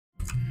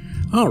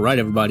Alright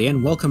everybody,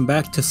 and welcome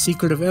back to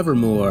Secret of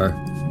Evermore.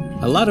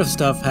 A lot of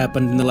stuff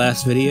happened in the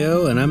last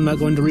video, and I'm not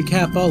going to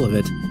recap all of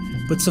it.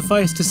 But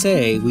suffice to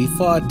say, we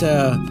fought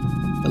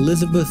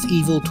Elizabeth's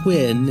evil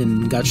twin,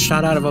 and got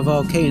shot out of a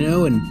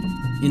volcano, and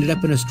ended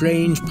up in a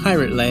strange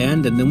pirate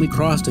land, and then we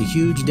crossed a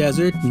huge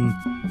desert,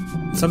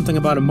 and something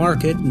about a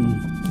market,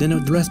 and then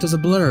it dressed as a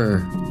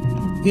blur.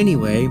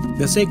 Anyway,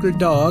 the sacred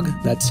dog,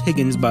 that's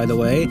Higgins by the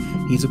way,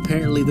 he's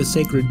apparently the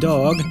sacred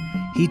dog.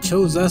 He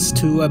chose us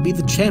to be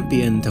the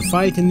champion, to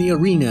fight in the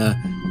arena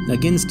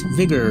against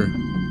Vigor.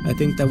 I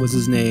think that was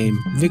his name.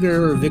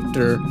 Vigor or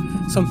Victor,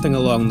 something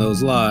along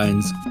those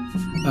lines.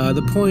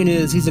 The point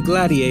is, he's a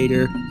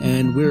gladiator,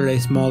 and we're a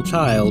small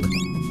child.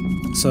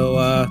 So,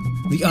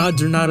 the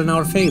odds are not in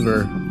our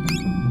favor.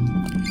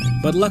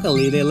 But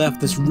luckily, they left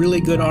this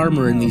really good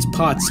armor in these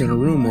pots in a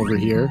room over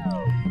here.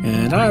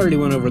 And I already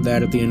went over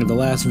that at the end of the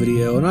last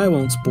video, and I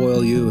won't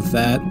spoil you with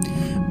that.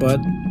 But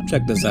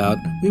check this out.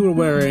 We were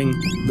wearing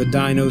the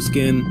dino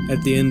skin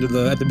at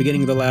the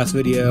beginning of the last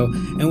video,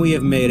 and we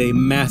have made a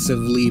massive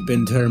leap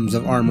in terms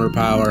of armor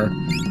power,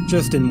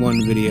 just in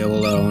one video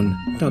alone.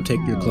 Don't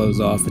take your clothes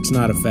off, it's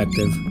not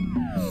effective.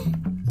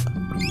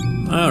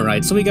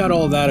 Alright, so we got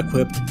all that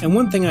equipped, and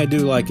one thing I do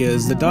like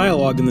is the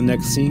dialogue in the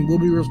next scene will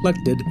be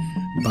reflected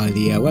by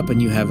the weapon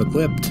you have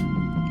equipped.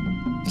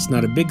 It's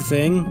not a big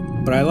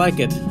thing, but I like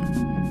it.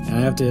 And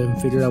I have to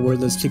figure out where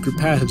the secret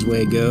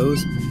passageway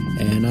goes,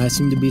 and I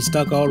seem to be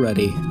stuck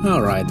already.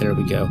 Alright, there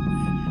we go.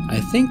 I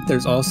think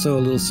there's also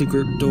a little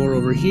secret door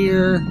over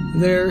here.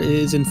 There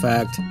is, in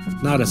fact,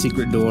 not a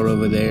secret door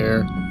over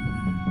there.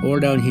 Or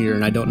down here,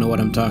 and I don't know what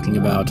I'm talking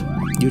about.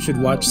 You should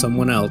watch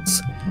someone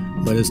else.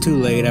 But it's too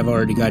late, I've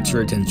already got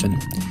your attention.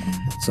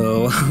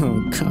 So,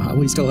 oh god,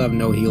 we still have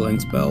no healing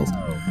spells.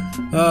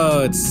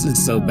 Oh,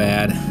 it's so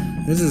bad.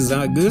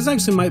 This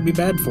actually might be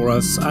bad for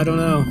us. I don't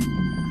know.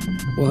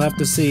 We'll have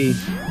to see.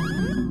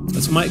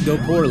 This might go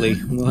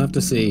poorly. We'll have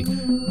to see.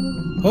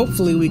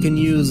 Hopefully we can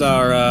use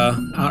our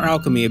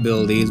alchemy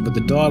abilities, but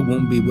the dog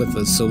won't be with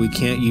us, so we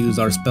can't use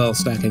our spell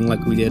stacking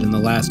like we did in the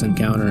last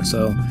encounter,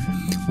 so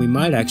we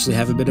might actually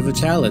have a bit of a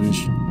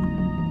challenge.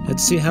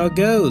 Let's see how it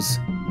goes.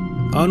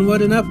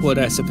 Onward and upward,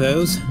 I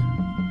suppose.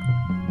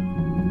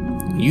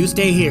 You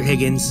stay here,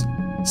 Higgins.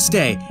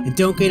 Stay, and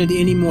don't get into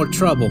any more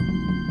trouble.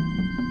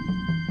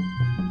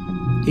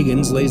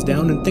 Higgins lays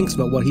down and thinks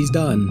about what he's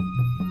done.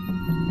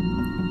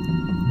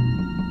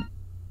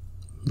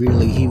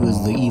 Really, he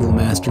was the evil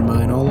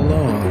mastermind all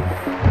along.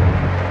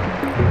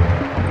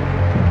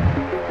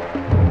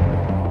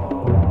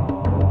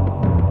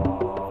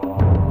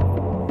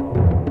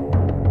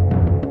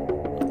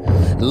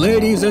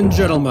 Ladies and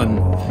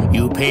gentlemen,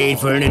 you paid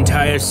for an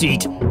entire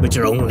seat, but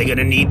you're only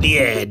gonna need the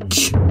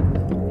edge.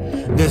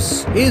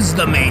 This is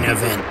the main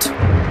event.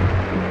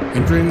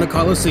 Entering the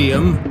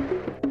Colosseum,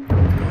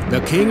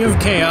 the King of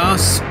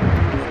Chaos,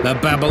 the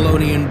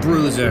Babylonian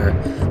Bruiser,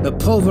 the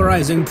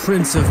pulverizing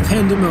Prince of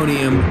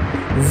Pandemonium,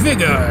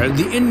 Vigor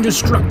the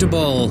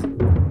Indestructible.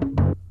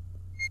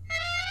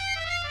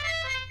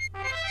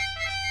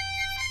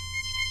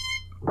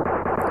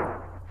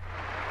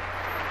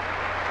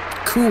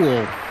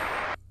 Cool.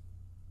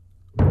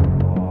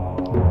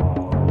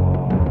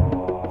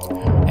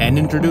 And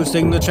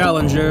introducing the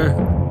challenger,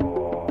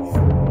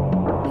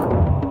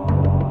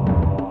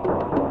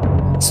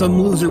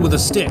 some loser with a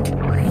stick.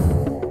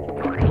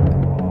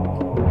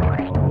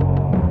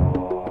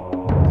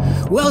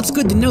 Well, it's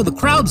good to know the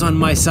crowd's on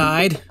my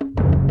side.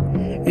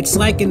 It's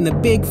like in the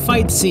big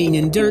fight scene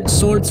in Dirt,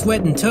 Sword,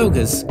 Sweat, and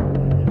Togas.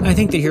 I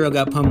think the hero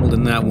got pummeled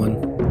in that one.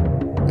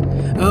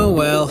 Oh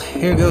well,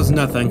 here goes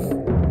nothing.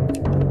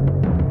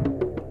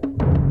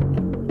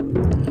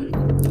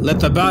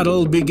 Let the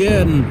battle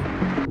begin!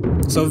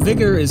 So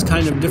Vigor is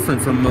kind of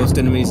different from most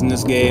enemies in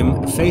this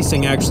game.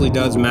 Facing actually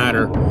does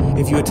matter.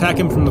 If you attack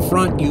him from the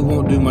front, you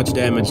won't do much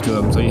damage to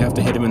him, so you have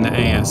to hit him in the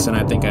ass, and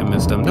I think I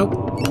missed him. Nope.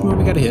 Come on,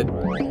 we got a hit.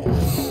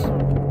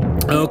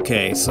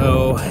 Okay,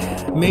 so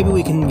maybe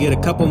we can get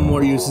a couple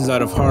more uses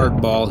out of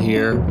Hardball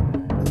here.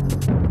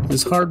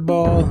 Is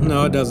Hardball?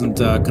 No, it doesn't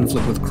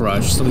conflict with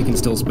Crush, so we can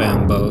still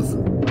spam both.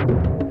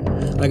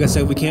 Like I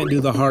said, we can't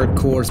do the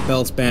hardcore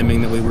spell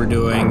spamming that we were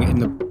doing in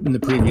the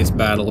previous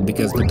battle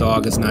because the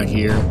dog is not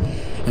here,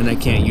 and I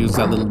can't use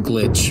that little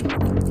glitch.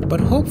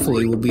 But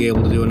hopefully we'll be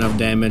able to do enough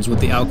damage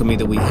with the alchemy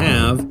that we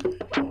have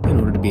in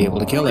order to be able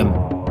to kill him.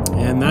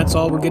 And that's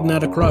all we're getting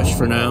out of Crush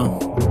for now.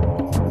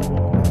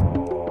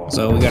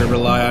 So we gotta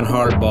rely on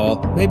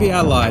Hardball. Maybe I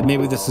lied.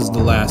 Maybe this is the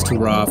last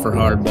hurrah for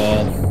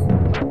Hardball.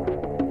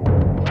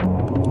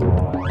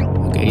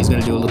 Okay, he's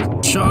gonna do a little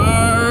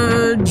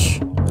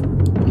charge.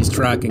 He's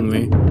tracking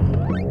me.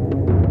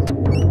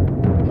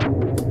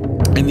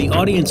 And the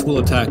audience will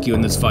attack you in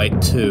this fight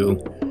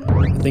too.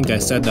 I think I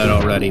said that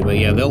already, but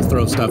yeah, they'll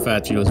throw stuff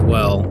at you as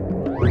well.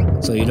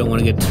 So you don't want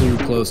to get too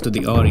close to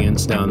the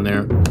audience down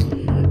there.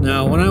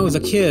 Now, when I was a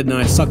kid and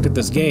I sucked at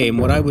this game,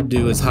 what I would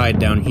do is hide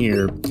down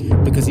here,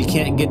 because he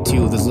can't get to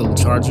you with his little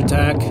charge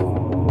attack.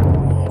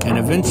 And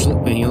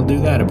eventually he'll do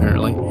that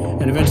apparently.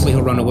 And eventually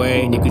he'll run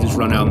away, and you can just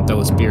run out and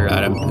throw a spear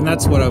at him. And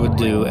that's what I would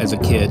do as a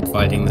kid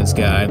fighting this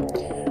guy.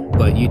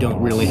 But you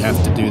don't really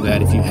have to do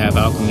that if you have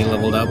alchemy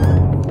leveled up.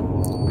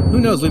 Who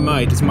knows, we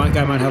might. This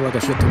guy might have like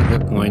a shit ton of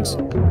hit points.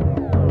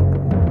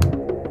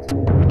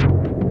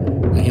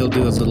 And he'll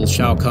do his little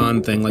Shao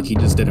Kahn thing like he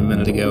just did a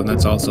minute ago, and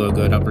that's also a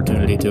good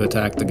opportunity to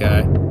attack the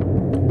guy.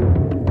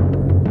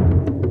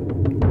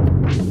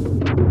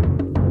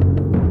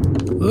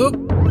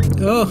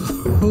 Oh,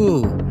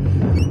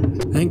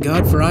 thank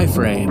God for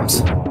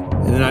iframes.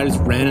 And then I just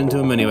ran into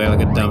him anyway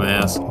like a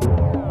dumbass.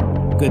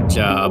 Good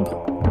job.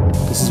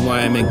 This is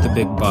why I make the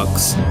big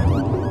bucks.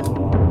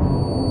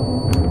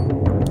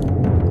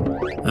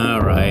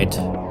 Alright.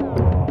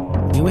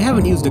 We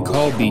haven't used a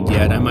call bead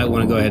yet. I might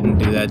want to go ahead and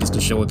do that just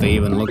to show what they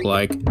even look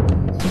like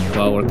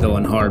while we're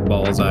throwing hard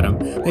balls at them.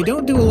 They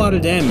don't do a lot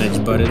of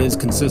damage, but it is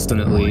consistent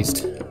at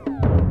least.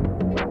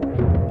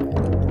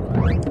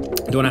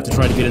 Don't have to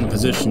try to get in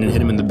position and hit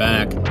him in the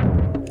back.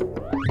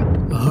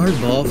 A hard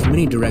ball from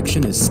any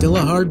direction is still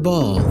a hard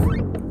ball.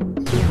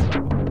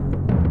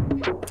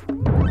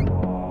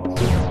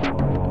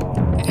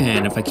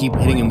 And if I keep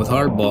hitting him with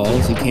hard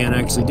balls, he can't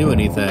actually do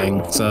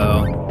anything,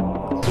 so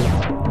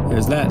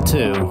there's that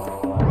too.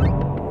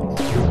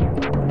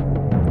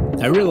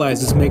 I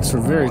realize this makes for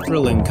very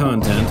thrilling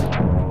content.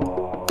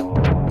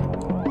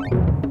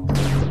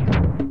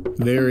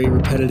 Very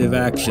repetitive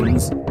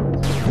actions.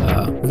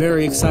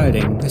 Very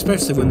exciting,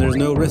 especially when there's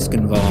no risk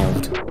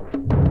involved.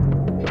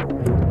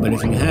 But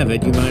if you have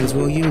it, you might as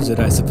well use it,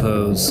 I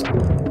suppose. I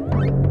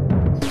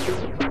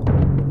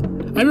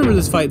remember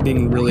this fight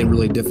being really,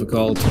 really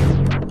difficult.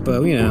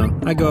 But, you know,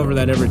 I go over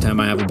that every time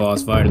I have a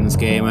boss fight in this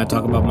game. I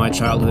talk about my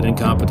childhood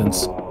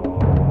incompetence.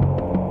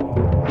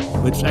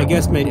 Which I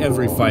guess made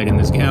every fight in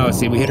this game. Oh,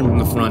 see, we hit him from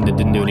the front, it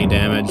didn't do any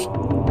damage.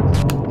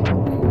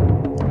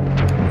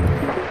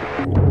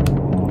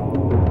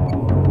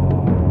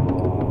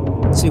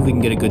 See if we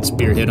can get a good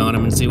spear hit on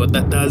him and see what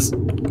that does.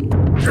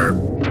 Sure.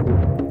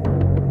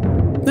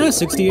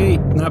 68,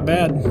 not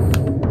bad.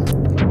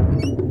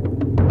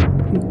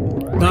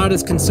 Not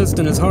as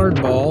consistent as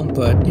hardball,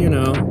 but, you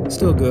know,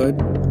 still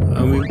good.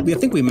 I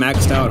think we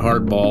maxed out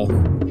hardball.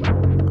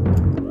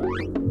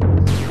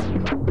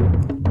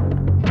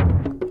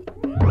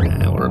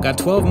 We've got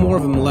 12 more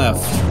of them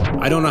left.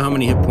 I don't know how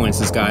many hit points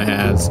this guy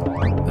has. I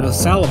know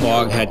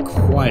Salabog had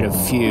quite a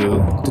few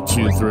to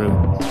chew through.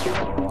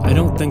 I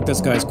don't think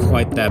this guy's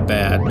quite that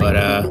bad, but,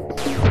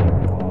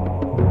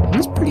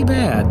 he's pretty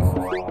bad.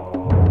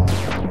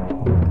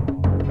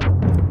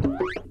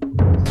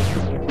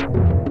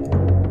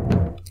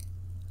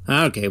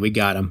 Okay, we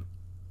got him.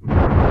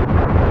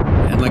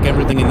 And like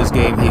everything in this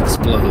game, he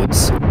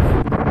explodes.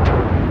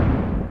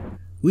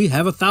 We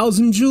have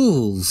 1,000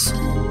 jewels!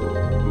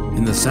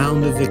 In the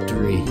sound of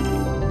victory.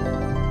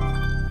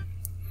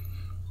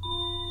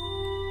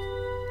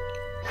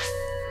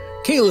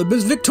 Caleb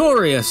is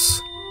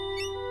victorious!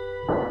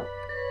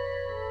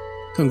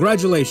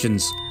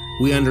 Congratulations,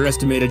 we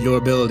underestimated your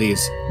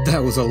abilities.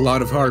 That was a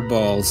lot of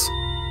hardballs.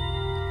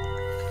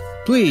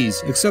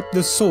 Please accept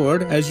this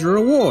sword as your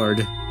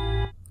reward.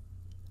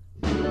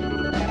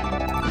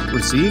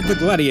 Receive the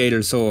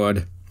gladiator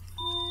sword.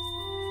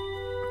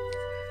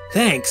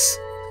 Thanks,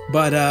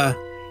 but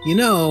you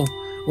know,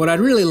 what I'd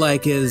really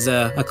like is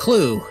a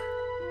clue.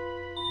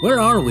 Where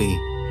are we?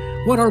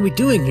 What are we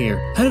doing here?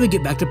 How do we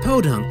get back to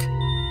Podunk?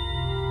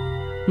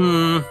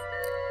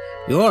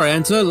 Your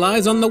answer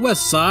lies on the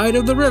west side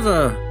of the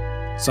river.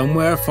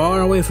 Somewhere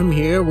far away from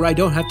here where I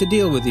don't have to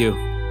deal with you.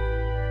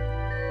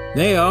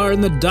 They are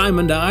in the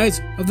diamond eyes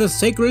of the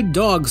sacred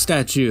dog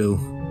statue.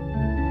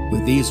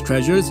 With these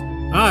treasures,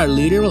 our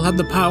leader will have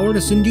the power to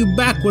send you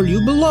back where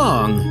you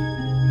belong.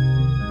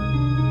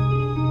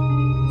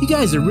 You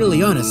guys are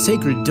really on a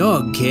sacred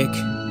dog kick.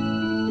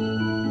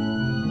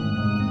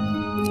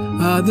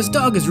 This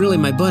dog is really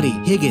my buddy,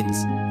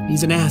 Higgins.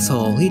 He's an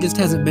asshole. He just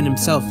hasn't been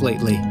himself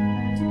lately.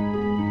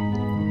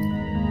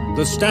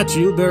 The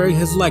statue bearing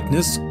his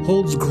likeness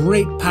holds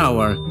great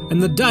power,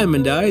 and the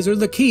diamond eyes are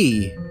the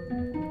key.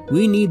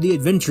 We need the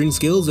adventuring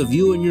skills of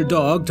you and your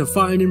dog to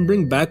find and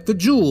bring back the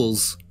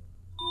jewels.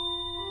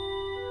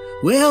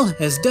 Well,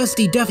 as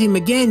Dusty Duffy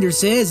McGander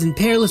says in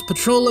Perilous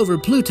Patrol over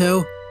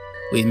Pluto,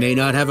 we may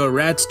not have a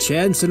rat's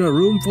chance in a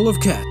room full of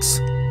cats,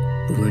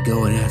 but we're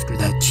going after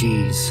that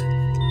cheese.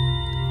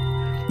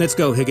 Let's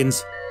go,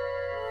 Higgins.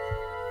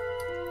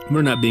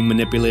 We're not being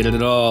manipulated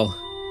at all.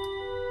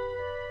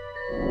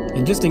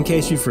 And just in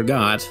case you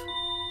forgot,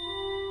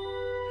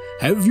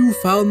 have you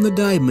found the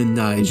diamond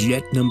eyes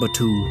yet, number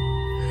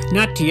 2?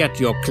 Not yet,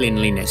 your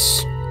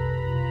cleanliness.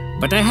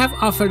 But I have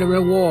offered a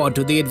reward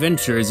to the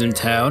adventurers in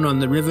town on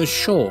the river's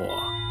shore.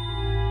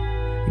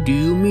 Do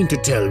you mean to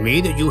tell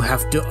me that you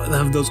have to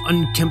have those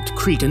unkempt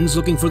cretins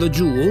looking for the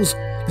jewels?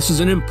 This is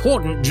an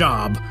important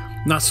job,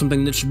 not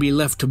something that should be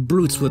left to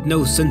brutes with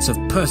no sense of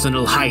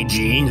personal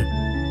hygiene.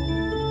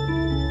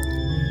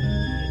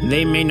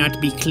 They may not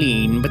be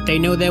clean, but they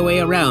know their way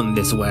around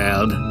this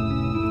world.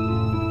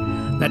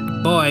 That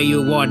boy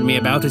you warned me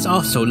about is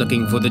also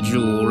looking for the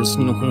jewels.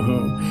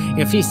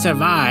 If he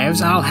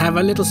survives, I'll have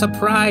a little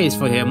surprise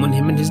for him when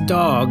him and his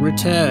dog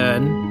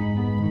return.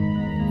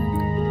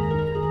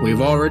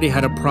 We've already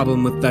had a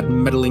problem with that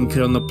meddling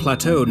kid on the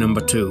plateau,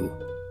 number 2.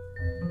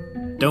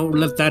 Don't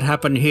let that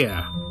happen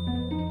here.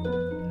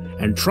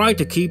 And try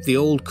to keep the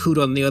old coot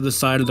on the other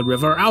side of the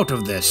river out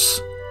of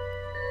this.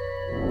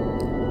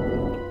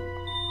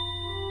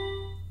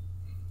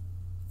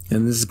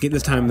 And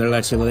this time they're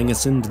actually letting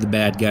us into the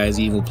bad guy's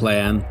evil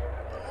plan.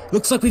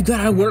 Looks like we've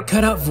got our work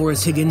cut out for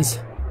us, Higgins.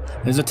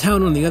 There's a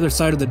town on the other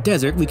side of the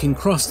desert. We can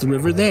cross the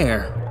river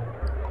there.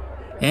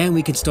 And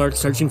we can start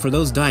searching for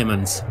those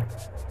diamonds.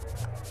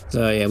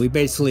 So yeah, we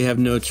basically have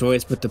no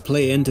choice but to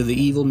play into the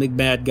evil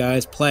McBad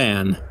guy's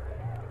plan.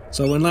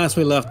 So when last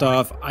we left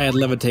off, I had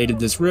levitated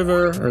this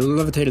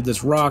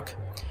rock,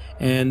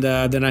 and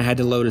then I had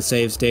to load a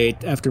save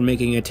state after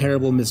making a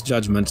terrible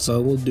misjudgment,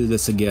 so we'll do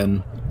this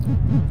again.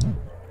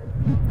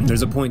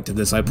 There's a point to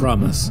this, I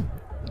promise.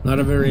 Not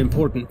a very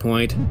important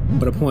point,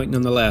 but a point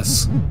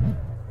nonetheless.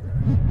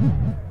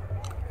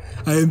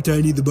 I am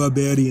Tiny the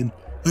Barbarian.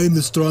 I am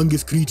the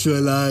strongest creature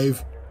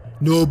alive.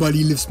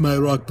 Nobody lifts my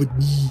rock but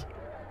me.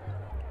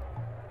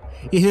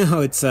 You know,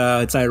 it's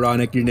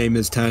ironic your name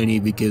is Tiny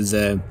because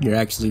you're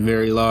actually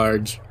very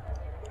large.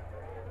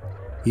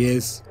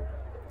 Yes,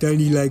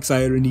 Tiny likes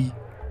irony.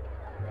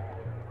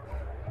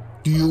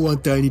 Do you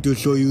want Tiny to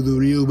show you the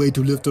real way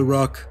to lift a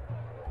rock?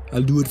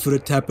 I'll do it for a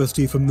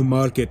tapestry from the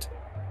market.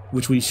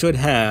 Which we should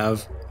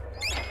have.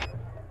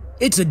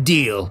 It's a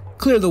deal.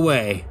 Clear the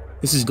way.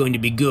 This is going to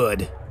be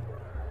good.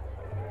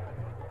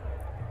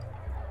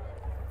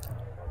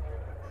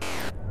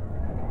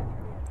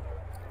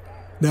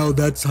 Now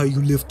that's how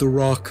you lift a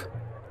rock.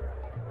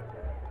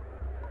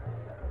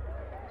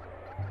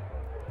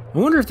 I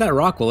wonder if that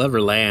rock will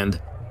ever land.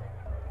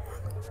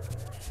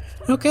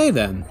 Okay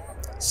then.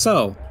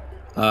 So,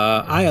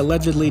 I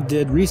allegedly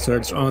did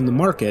research on the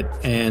market,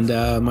 and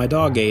my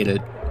dog ate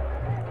it.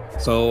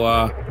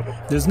 So,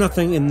 there's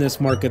nothing in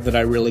this market that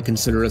I really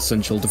consider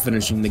essential to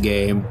finishing the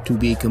game, to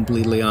be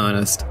completely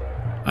honest.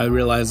 I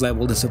realize that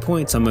will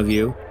disappoint some of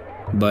you,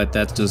 but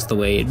that's just the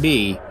way it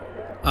be.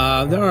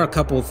 There are a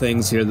couple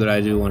things here that I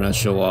do want to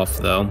show off,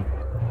 though.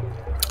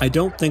 I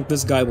don't think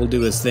this guy will do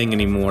his thing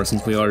anymore,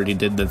 since we already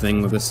did the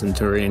thing with the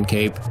Centurion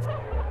Cape.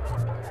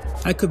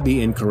 I could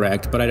be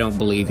incorrect, but I don't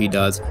believe he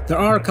does. There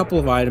are a couple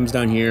of items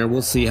down here.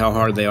 We'll see how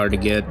hard they are to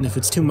get, and if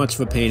it's too much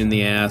of a pain in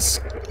the ass,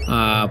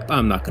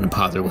 I'm not going to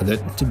bother with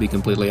it, to be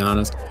completely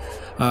honest.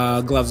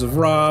 Gloves of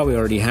Ra, we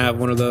already have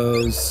one of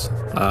those.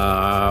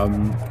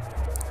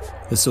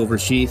 The silver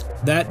sheath.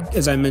 That,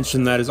 as I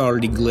mentioned, that is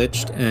already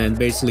glitched, and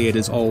basically it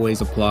is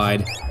always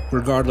applied,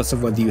 regardless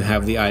of whether you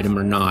have the item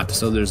or not,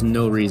 so there's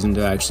no reason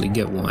to actually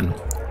get one.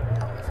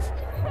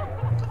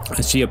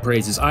 She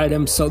appraises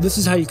items, so this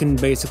is how you can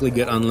basically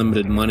get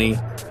unlimited money.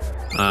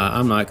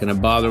 I'm not going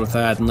to bother with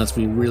that unless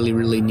we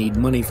really need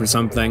money for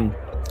something.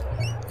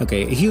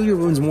 Okay, heal your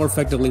wounds more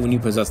effectively when you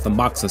possess the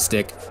Moxa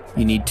stick.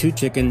 You need 2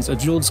 chickens, a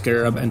jeweled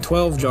scarab, and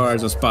 12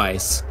 jars of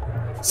spice.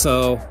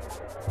 So,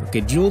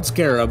 okay, jeweled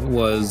scarab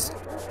was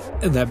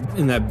in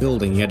that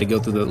building. You had to go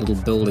through that little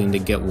building to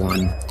get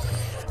one.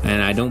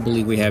 And I don't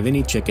believe we have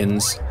any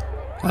chickens.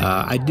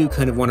 I do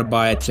kind of want to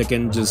buy a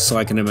chicken just so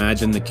I can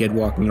imagine the kid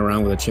walking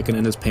around with a chicken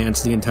in his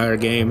pants the entire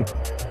game.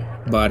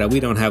 But we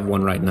don't have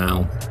one right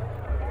now.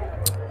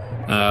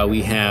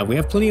 We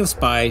have plenty of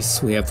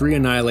spice. We have 3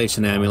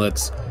 annihilation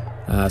amulets.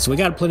 So we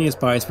got plenty of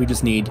spice. We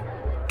just need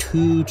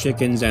 2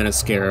 chickens and a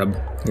scarab.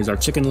 Here's our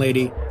chicken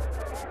lady.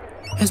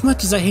 As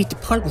much as I hate to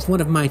part with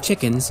one of my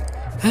chickens,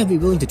 I'd be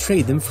willing to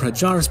trade them for a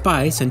jar of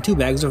spice and 2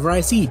 bags of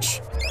rice each.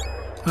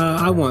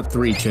 I want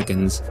 3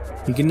 chickens.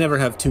 You can never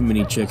have too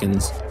many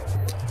chickens.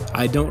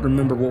 I don't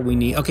remember what we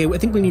need. Okay, I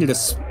think we needed a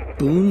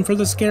spoon for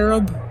the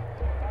scarab.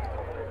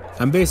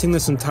 I'm basing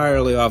this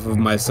entirely off of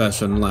my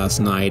session last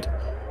night,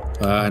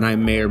 and I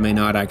may or may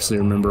not actually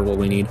remember what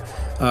we need.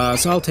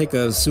 So I'll take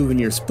a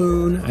souvenir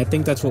spoon. I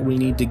think that's what we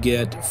need to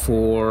get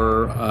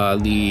for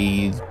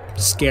the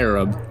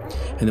scarab.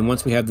 And then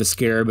once we have the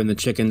scarab and the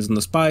chickens and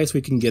the spice,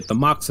 we can get the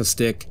Moxa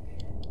stick.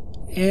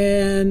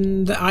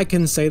 And I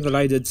can say that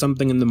I did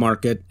something in the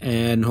market,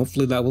 and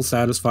hopefully that will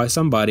satisfy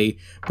somebody,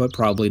 but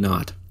probably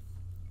not.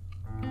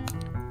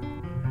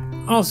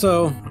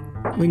 Also,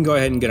 we can go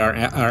ahead and get our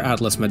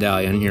Atlas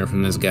medallion here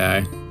from this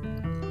guy.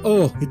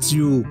 Oh, it's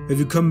you. Have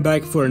you come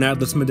back for an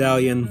Atlas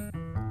medallion?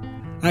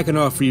 I can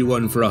offer you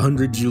one for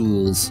 100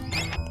 jewels.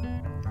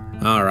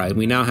 Alright,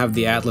 we now have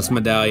the Atlas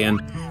medallion,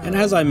 and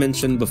as I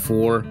mentioned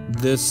before,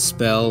 this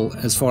spell,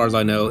 as far as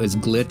I know, is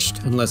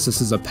glitched, unless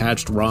this is a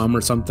patched ROM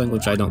or something,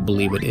 which I don't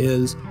believe it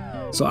is,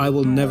 so I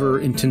will never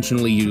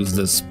intentionally use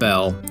this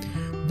spell,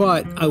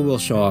 but I will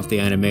show off the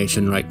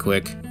animation right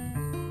quick.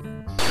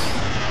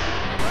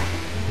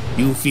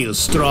 You feel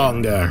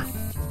stronger.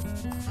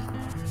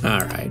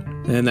 Alright,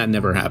 and that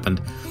never happened.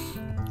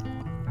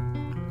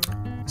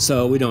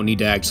 So we don't need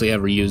to actually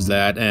ever use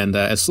that, and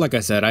it's like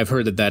I said, I've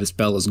heard that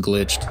spell is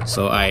glitched,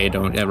 so I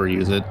don't ever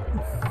use it.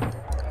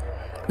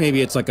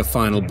 Maybe it's like a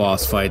final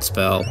boss fight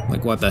spell.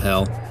 Like, what the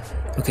hell?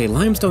 Okay,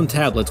 limestone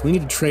tablets. We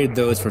need to trade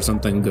those for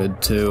something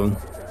good, too.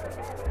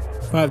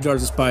 5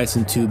 jars of spice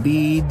and 2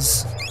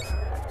 beads.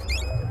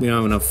 We don't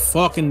have enough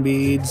fucking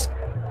beads.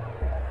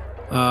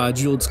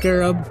 Jeweled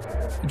scarab.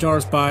 A jar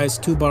of spice.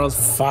 2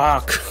 bottles.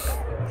 Fuck!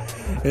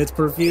 It's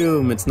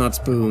perfume. It's not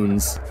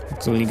spoons.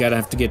 So you gotta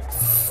have to get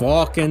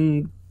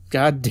fucking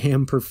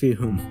goddamn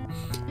perfume.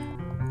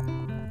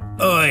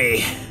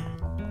 Oi!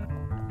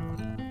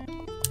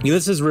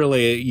 This is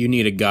really... You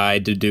need a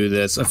guide to do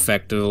this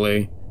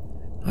effectively.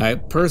 I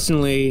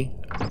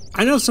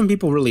know some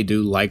people really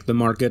do like the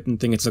market and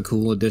think it's a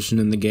cool addition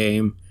in the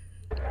game.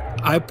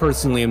 I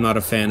personally am not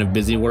a fan of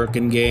busy work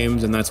in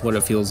games, and that's what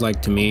it feels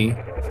like to me.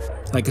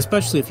 Like,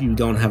 especially if you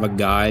don't have a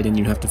guide and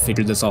you have to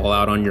figure this all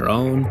out on your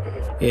own,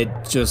 it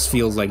just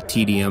feels like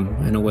tedium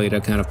and a way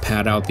to kind of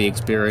pad out the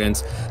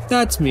experience.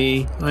 That's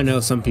me. I know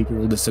some people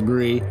will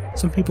disagree.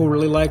 Some people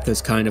really like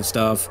this kind of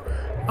stuff.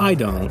 I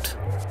don't.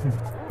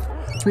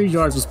 3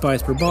 jars of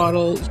spice per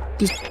bottle.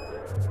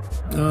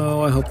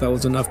 Oh, I hope that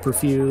was enough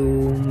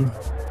perfume.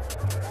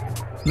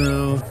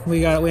 No,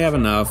 we have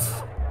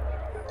enough.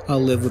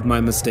 I'll live with my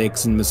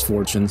mistakes and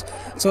misfortunes.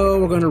 So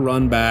we're going to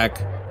run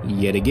back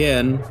yet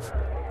again.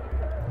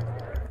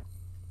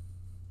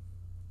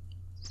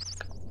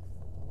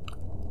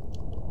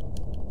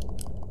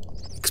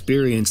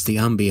 Experience the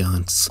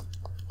ambiance.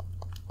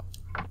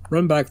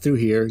 Run back through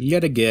here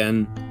yet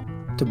again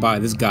to buy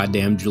this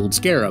goddamn jeweled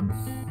scarab.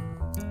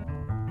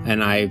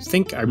 And I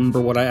think I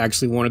remember what I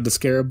actually wanted the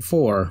scarab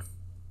for.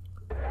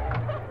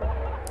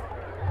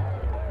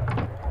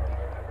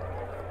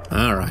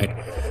 Alright.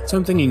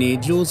 Something you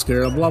need. Jeweled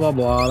scarab, blah blah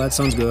blah. That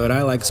sounds good.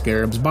 I like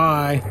scarabs.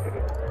 Bye.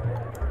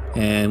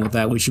 And with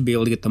that we should be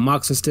able to get the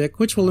moxa stick,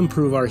 which will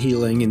improve our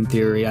healing in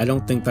theory. I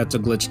don't think that's a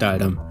glitched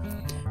item.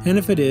 And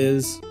if it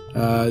is,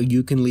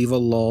 you can leave a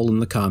lol in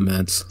the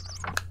comments.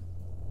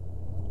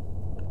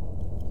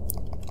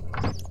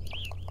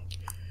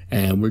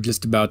 And we're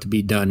just about to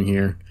be done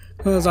here,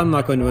 because I'm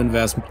not going to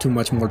invest too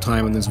much more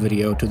time in this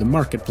video to the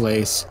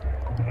marketplace.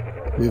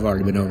 We've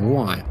already been over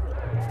why.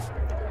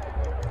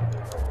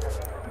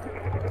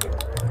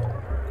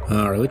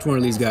 Alright, which one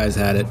of these guys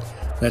had it?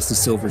 That's the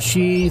silver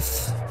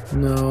sheath.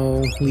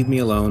 No, leave me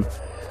alone.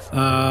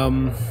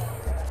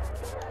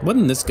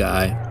 Wasn't this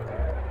guy?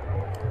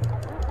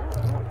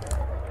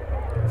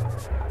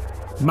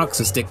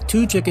 Moxa stick,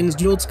 2 chickens,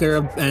 jeweled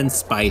scarab, and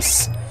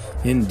spice.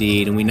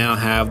 Indeed, and we now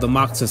have the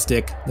moxa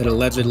stick that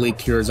allegedly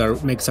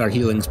makes our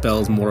healing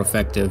spells more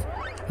effective.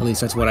 At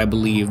least that's what I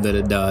believe that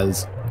it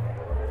does.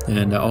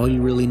 And all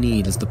you really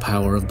need is the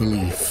power of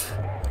belief.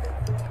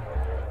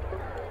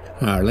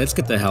 Alright, let's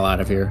get the hell out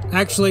of here.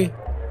 Actually,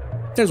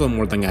 there's one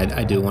more thing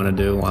I do want to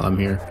do while I'm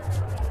here.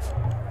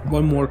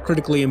 One more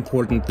critically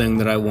important thing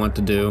that I want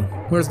to do.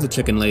 Where's the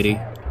chicken lady?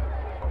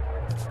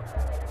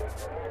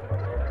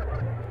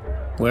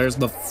 Where's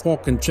the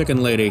fucking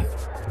chicken lady?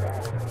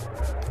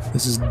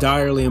 This is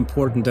direly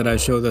important that I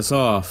show this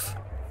off.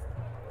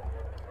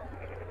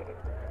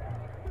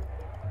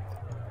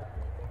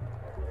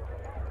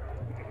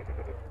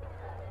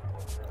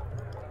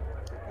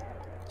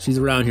 She's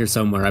around here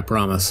somewhere, I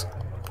promise.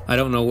 I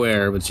don't know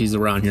where, but she's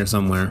around here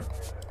somewhere.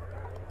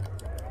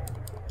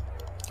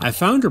 I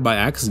found her by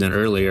accident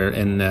earlier,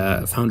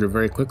 and found her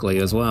very quickly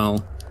as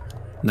well.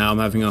 Now I'm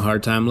having a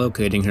hard time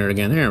locating her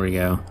again. There we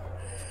go.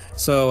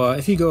 So,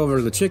 if you go over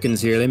to the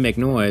chickens here, they make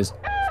noise.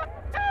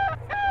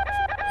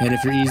 And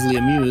if you're easily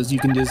amused, you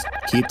can just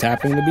keep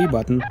tapping the B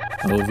button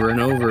over and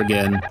over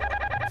again.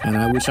 And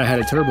I wish I had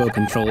a turbo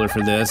controller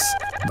for this,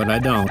 but I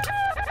don't.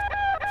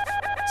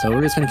 So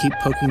we're just gonna keep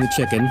poking the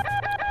chicken.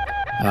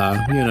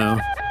 You know,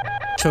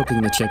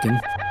 choking the chicken.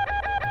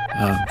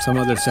 Some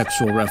other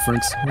sexual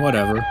reference,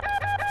 whatever.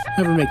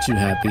 Whatever makes you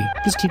happy.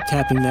 Just keep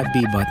tapping that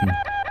B button.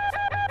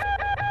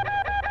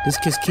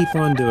 Just keep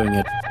on doing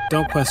it.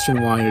 Don't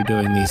question why you're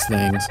doing these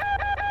things.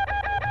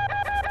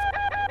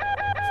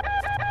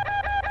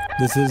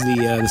 This is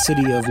the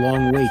city of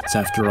long waits,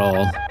 after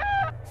all.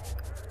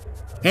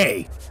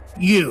 Hey,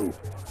 you!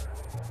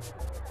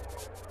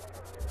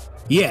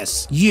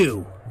 Yes,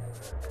 you!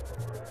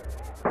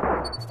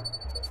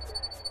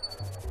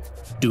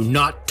 Do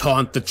not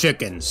taunt the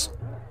chickens.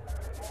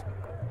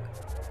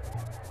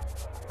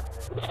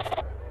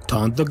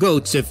 Taunt the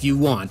goats if you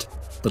want,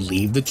 but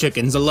leave the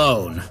chickens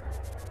alone.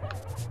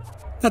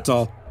 That's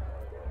all.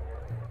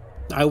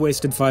 I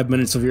wasted 5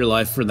 minutes of your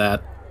life for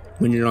that.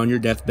 When you're on your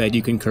deathbed,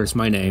 you can curse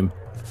my name.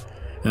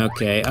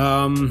 Okay,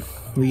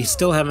 we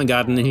still haven't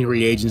gotten any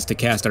reagents to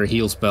cast our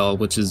heal spell,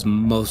 which is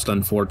most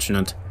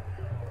unfortunate.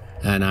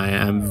 And I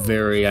am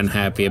very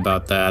unhappy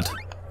about that.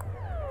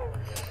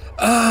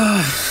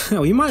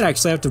 We might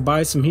actually have to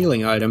buy some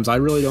healing items. I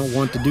really don't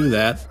want to do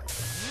that,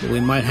 but we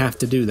might have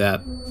to do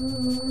that.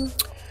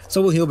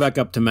 So we'll heal back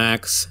up to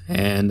max,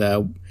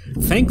 and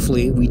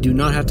thankfully we do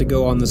not have to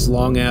go on this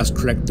long-ass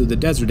trek through the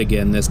desert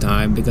again this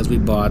time, because we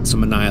bought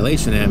some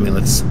annihilation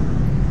amulets.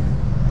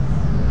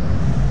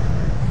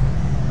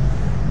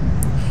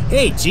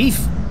 Hey, Chief!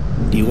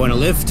 Do you want a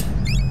lift?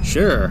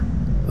 Sure.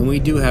 And we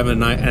do have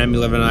an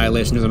amulet of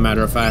annihilation, as a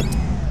matter of fact.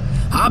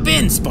 Hop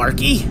in,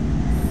 Sparky!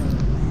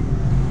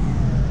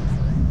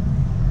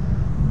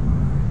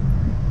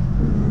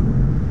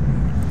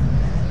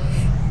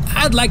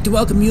 I'd like to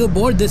welcome you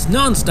aboard this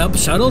non-stop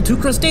shuttle to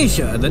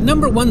Crustacea, the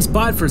 #1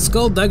 spot for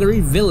skullduggery,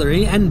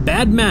 villainy, and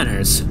bad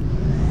manners.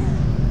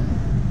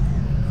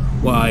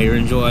 While you're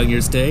enjoying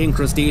your stay in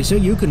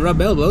Crustacea, you can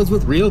rub elbows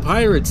with real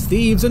pirates,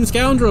 thieves, and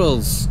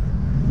scoundrels.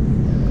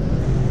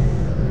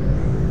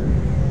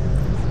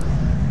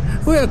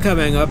 We're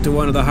coming up to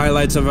one of the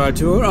highlights of our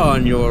tour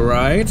on your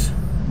right.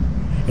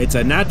 It's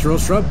a natural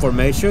shrub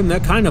formation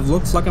that kind of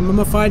looks like a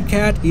mummified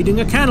cat eating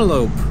a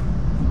cantaloupe.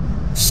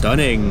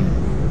 Stunning.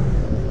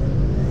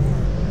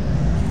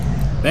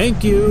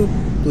 Thank you.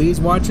 Please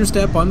watch your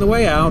step on the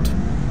way out.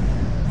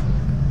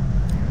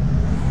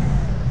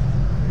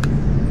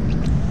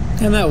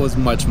 And that was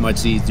much,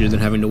 much easier than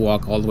having to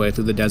walk all the way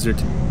through the desert.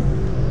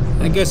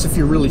 I guess if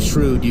you're really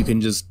shrewd, you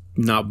can just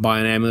not buy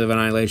an amulet of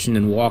annihilation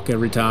and walk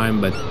every time,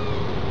 but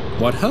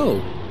what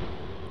ho?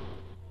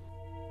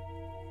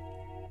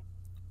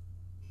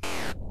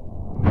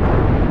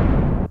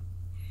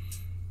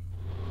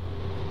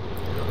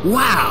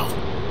 Wow!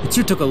 It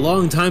sure took a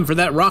long time for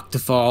that rock to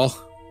fall.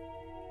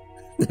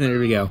 There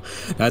we go.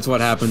 That's what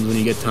happens when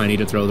you get Tiny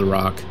to throw the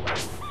rock.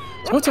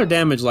 So what's our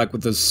damage like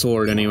with this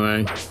sword,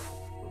 anyway?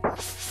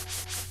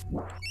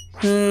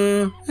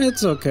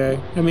 It's okay.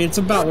 I mean, it's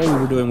about what we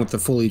were doing with the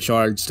fully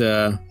charged,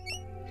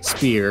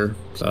 spear,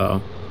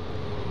 so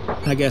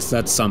I guess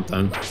that's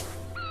something.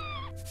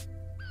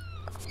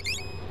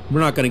 We're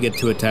not gonna get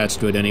too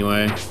attached to it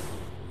anyway.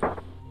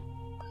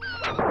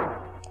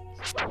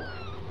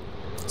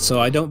 So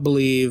I don't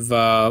believe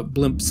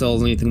Blimp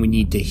sells anything we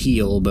need to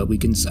heal, but we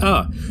can...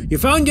 Ah! You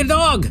found your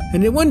dog!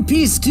 And in one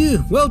piece,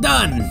 too! Well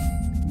done!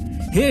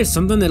 Here's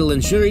something that'll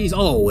ensure he's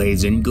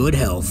always in good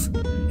health.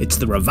 It's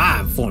the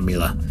Revive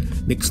formula.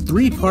 Mix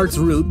 3 parts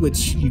root,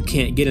 which you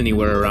can't get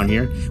anywhere around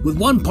here, with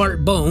 1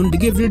 part bone to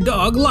give your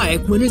dog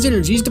life when his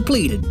energy's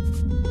depleted.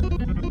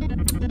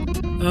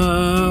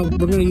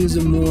 We're gonna use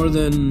him more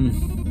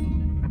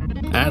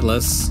than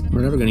Atlas.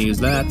 We're never gonna use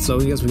that, so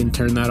I guess we can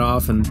turn that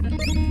off and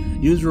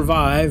use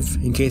Revive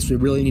in case we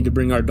really need to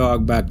bring our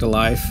dog back to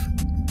life.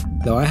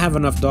 Though I have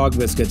enough dog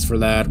biscuits for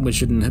that, which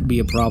shouldn't be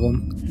a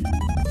problem.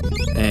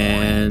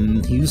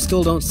 And you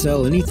still don't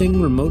sell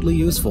anything remotely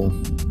useful.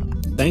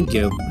 Thank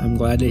you. I'm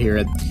glad to hear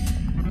it.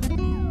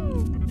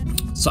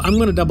 So I'm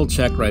gonna double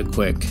check right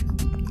quick.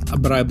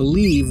 But I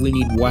believe we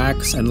need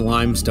wax and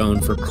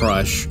limestone for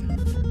Crush,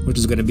 which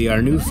is gonna be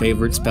our new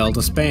favorite spell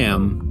to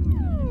spam.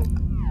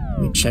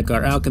 Let me check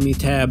our alchemy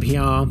tab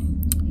here.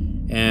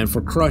 And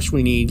for Crush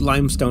we need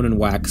limestone and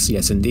wax,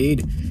 yes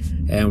indeed.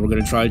 And we're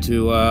gonna try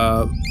to,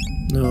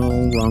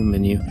 no, wrong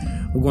menu.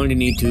 We're going to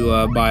need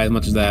to buy as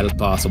much of that as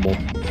possible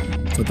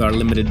with our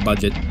limited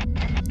budget.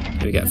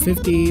 Okay, we got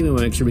 50, we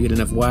wanna make sure we get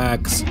enough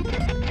wax.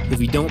 If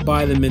you don't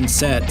buy them in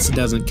sets, it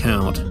doesn't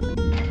count.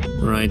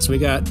 Alright, so we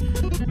got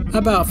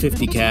about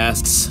 50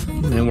 casts,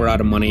 and we're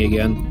out of money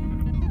again.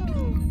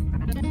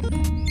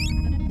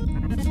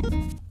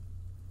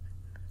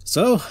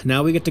 So,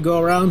 now we get to go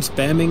around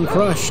spamming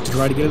Crush to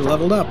try to get it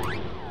leveled up.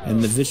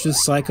 And the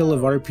vicious cycle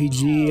of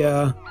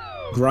RPG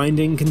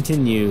grinding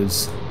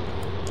continues.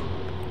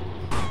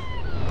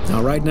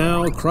 Now right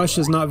now, Crush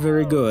is not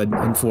very good,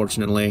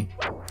 unfortunately.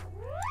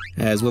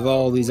 As with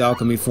all these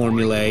alchemy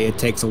formulae, it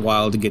takes a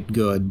while to get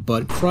good,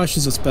 but Crush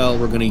is a spell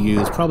we're going to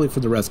use probably for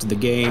the rest of the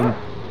game,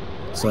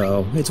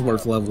 so it's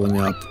worth leveling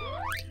up.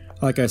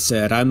 Like I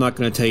said, I'm not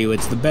going to tell you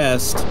it's the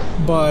best,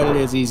 but it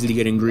is easy to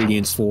get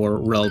ingredients for,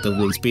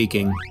 relatively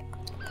speaking.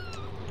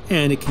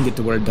 And it can get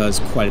to where it does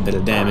quite a bit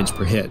of damage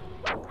per hit.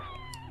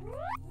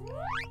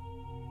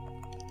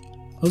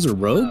 Those are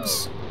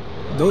rogues?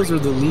 Those are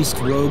the least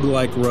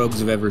rogue-like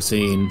rogues I've ever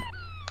seen.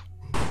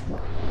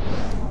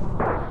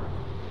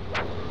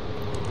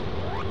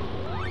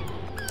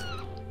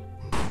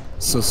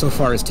 So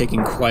far it's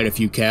taking quite a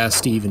few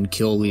casts to even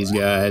kill these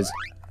guys.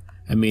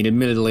 I mean,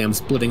 admittedly I'm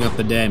splitting up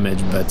the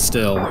damage, but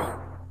still.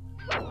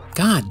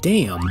 God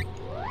damn!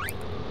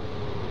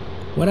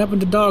 What happened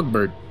to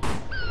Dogbert?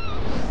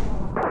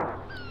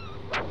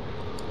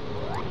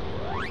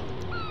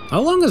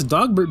 How long has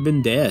Dogbert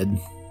been dead?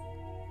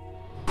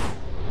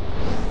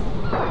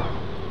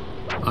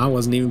 I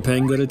wasn't even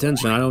paying good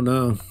attention, I don't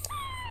know.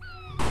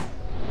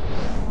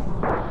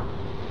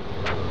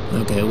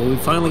 Okay, well we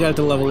finally got it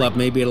to level up,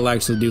 maybe it'll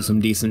actually do some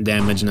decent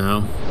damage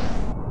now.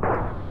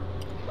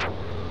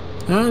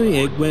 I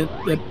mean,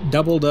 it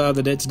doubled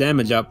its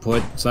damage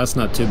output, so that's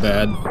not too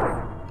bad.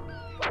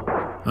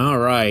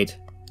 Alright.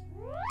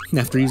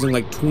 After using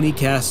like 20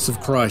 casts of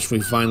Crush,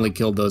 we finally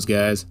killed those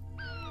guys.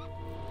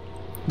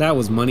 That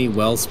was money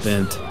well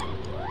spent.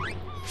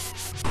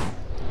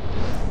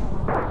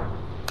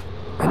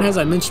 And as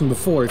I mentioned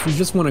before, if you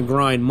just want to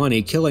grind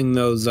money, killing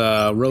those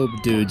robe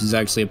dudes is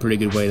actually a pretty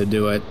good way to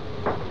do it.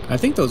 I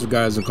think those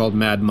guys are called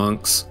Mad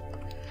Monks.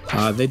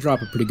 They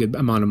drop a pretty good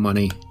amount of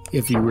money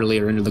if you really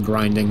are into the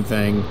grinding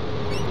thing.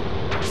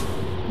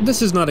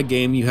 This is not a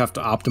game you have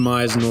to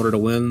optimize in order to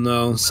win,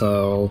 though,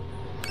 so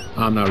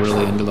I'm not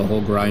really into the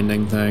whole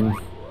grinding thing.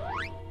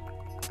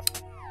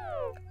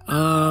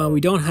 We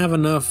don't have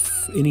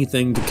enough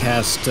anything to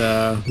cast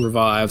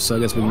revive, so I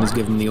guess we can just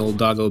give him the old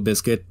doggo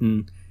biscuit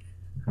and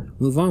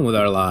move on with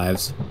our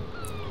lives.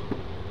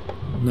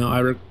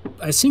 Now,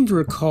 I seem to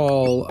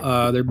recall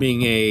there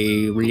being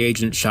a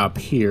reagent shop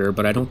here,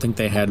 but I don't think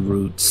they had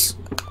roots.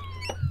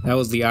 That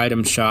was the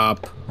item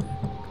shop.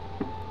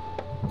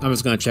 I'm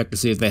just gonna check to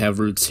see if they have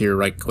roots here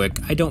right quick.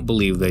 I don't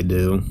believe they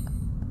do.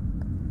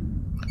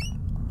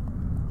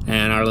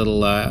 And our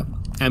little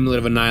Amulet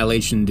of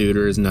Annihilation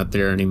duder is not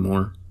there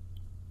anymore.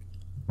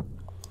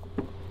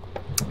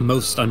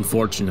 Most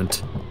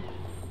unfortunate.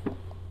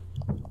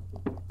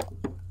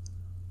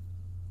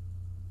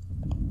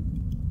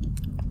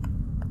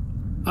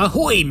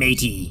 Ahoy,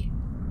 matey!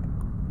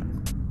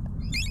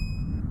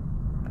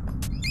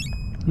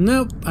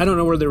 Nope, I don't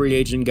know where the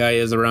reagent guy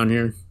is around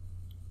here.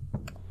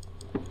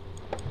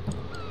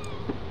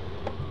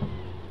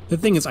 The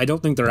thing is, I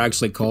don't think they're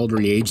actually called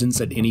reagents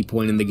at any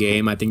point in the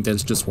game. I think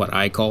that's just what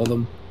I call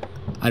them.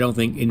 I don't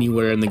think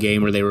anywhere in the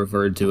game are they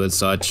referred to as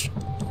such.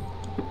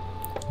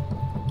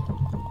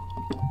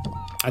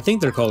 I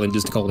think they're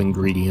just called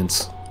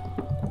ingredients.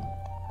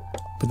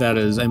 But that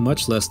is a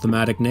much less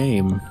thematic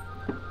name.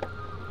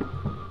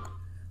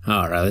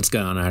 Alright, let's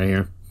get on out of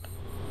here.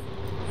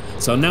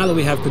 So now that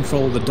we have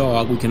control of the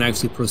dog, we can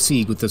actually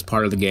proceed with this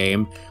part of the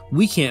game.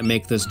 We can't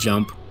make this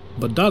jump,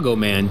 but Doggo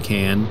Man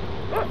can.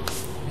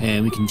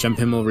 And we can jump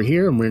him over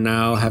here, and we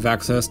now have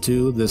access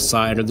to this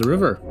side of the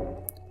river.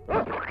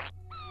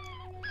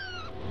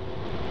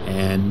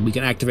 And we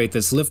can activate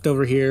this lift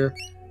over here,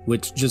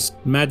 which just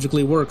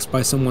magically works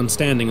by someone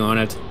standing on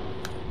it.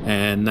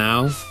 And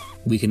now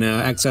we can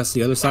access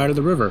the other side of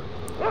the river.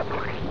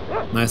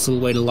 Nice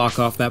little way to lock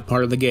off that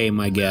part of the game,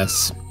 I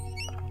guess.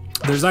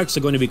 There's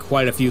actually going to be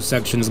quite a few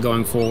sections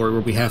going forward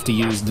where we have to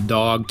use the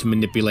dog to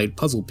manipulate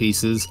puzzle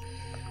pieces.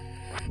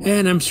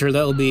 And I'm sure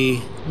that'll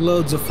be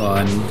loads of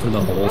fun for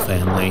the whole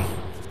family.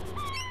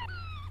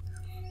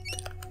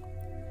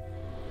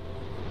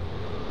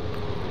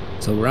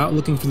 So we're out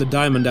looking for the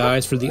diamond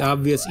eyes for the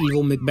obvious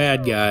evil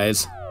McBad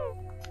guys.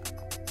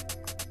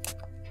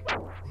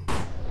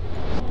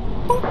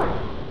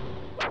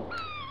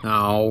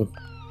 Oh.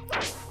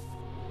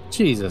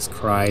 Jesus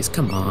Christ,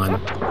 come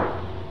on.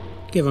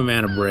 Give a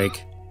man a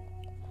break.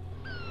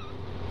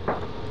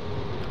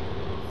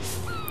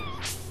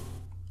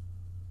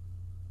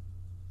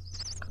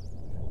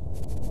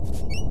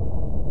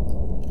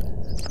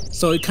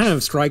 So it kind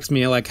of strikes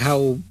me like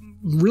how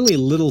really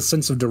little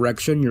sense of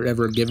direction you're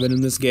ever given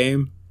in this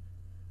game.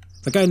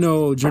 Like, I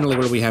know generally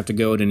where we have to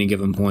go at any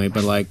given point,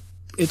 but like,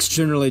 it's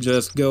generally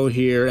just go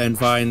here and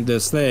find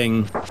this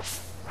thing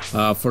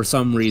for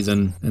some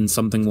reason, and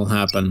something will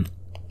happen.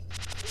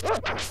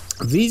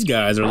 These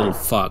guys are little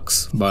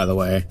fucks, by the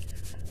way.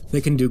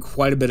 They can do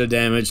quite a bit of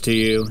damage to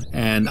you,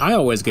 and I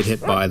always get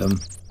hit by them.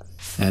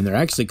 And they're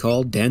actually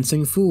called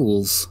dancing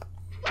fools.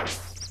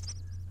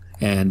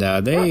 And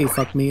they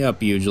fuck me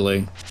up,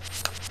 usually.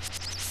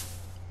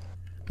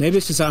 Maybe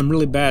it's just I'm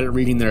really bad at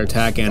reading their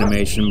attack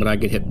animation, but I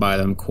get hit by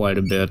them quite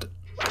a bit.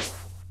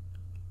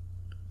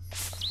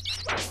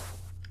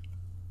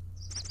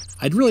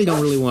 I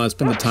don't really want to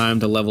spend the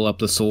time to level up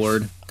the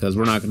sword, because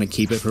we're not going to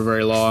keep it for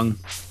very long.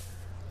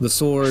 The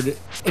sword,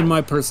 in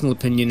my personal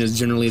opinion, is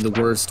generally the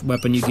worst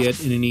weapon you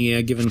get in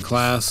any given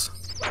class.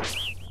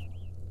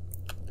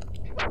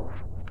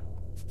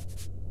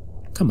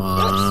 Come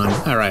on.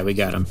 Alright, we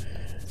got him.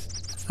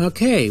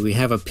 Okay, we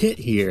have a pit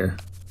here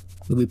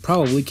that we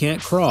probably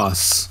can't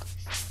cross.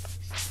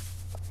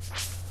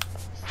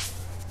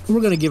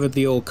 We're gonna give it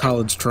the old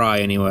college try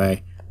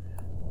anyway.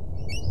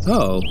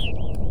 Oh,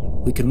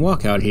 we can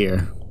walk out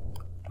here.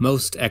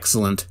 Most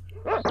excellent.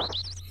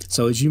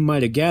 So as you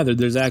might have gathered,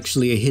 there's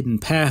actually a hidden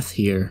path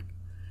here.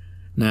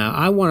 Now,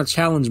 I want to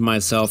challenge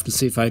myself to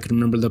see if I can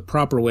remember the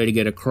proper way to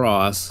get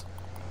across.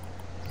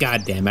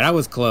 God damn it, I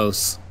was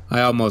close.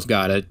 I almost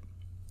got it.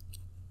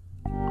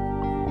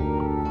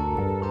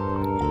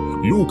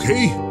 You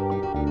okay?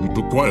 You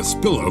took quite a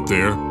spill out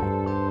there.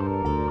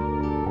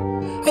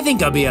 I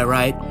think I'll be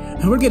alright.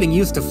 We're getting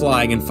used to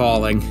flying and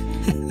falling.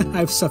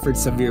 I've suffered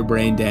severe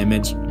brain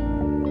damage.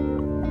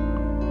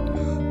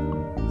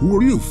 Who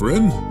are you,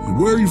 friend? And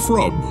where are you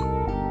from?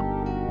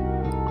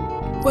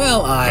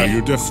 Well,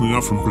 You're definitely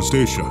not from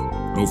Crustacea.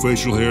 No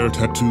facial hair,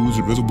 tattoos,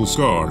 or visible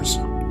scars.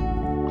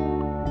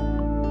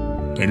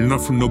 And you're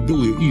not from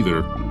Nobilia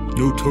either.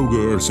 No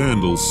toga or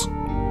sandals.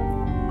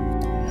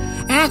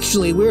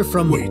 Actually, we're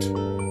from... Wait,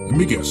 let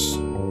me guess.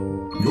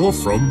 You're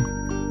from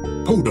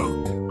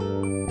Podunk.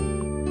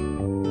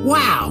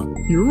 Wow,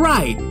 you're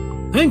right.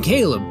 I'm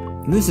Caleb,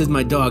 and this is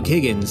my dog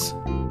Higgins.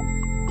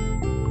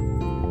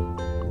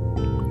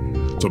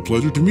 It's a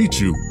pleasure to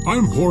meet you.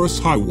 I'm Horace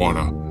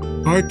Highwater.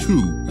 I too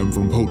am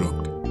from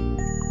Podunk.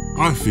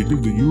 I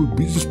figured that it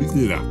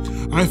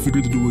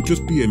would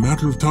just be a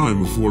matter of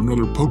time before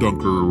another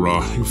Podunker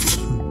arrived.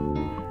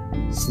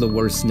 It's the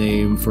worst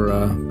name for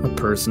a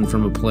person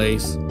from a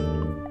place.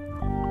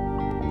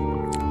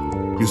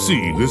 You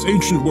see, this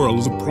ancient world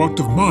is a product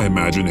of my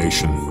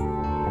imagination.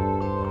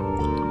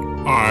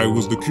 I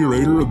was the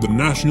curator of the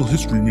National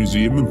History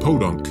Museum in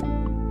Podunk.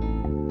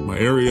 My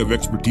area of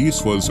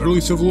expertise was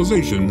early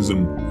civilizations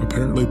and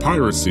apparently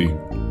piracy.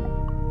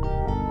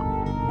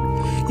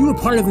 You were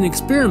part of an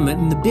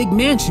experiment in the big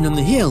mansion on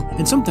the hill,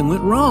 and something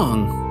went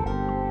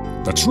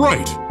wrong. That's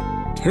right!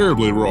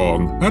 Terribly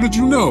wrong. How did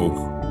you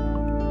know?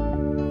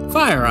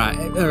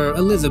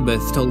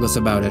 Elizabeth told us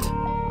about it.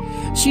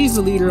 She's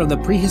the leader of the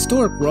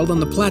prehistoric world on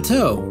the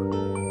plateau.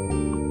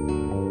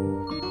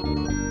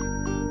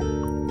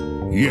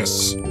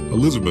 Yes,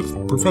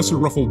 Elizabeth, Professor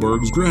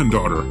Ruffleberg's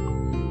granddaughter.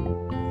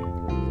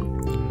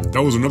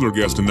 That was another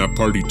guest in that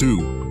party, too.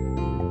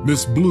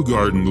 Miss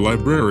Bluegarden, the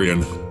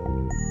librarian.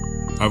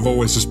 I've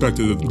always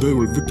suspected that they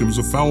were victims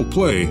of foul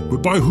play,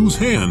 but by whose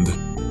hand?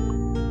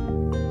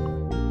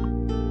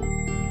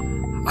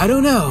 I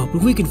don't know, but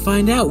if we can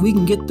find out, we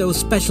can get those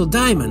special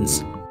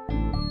diamonds.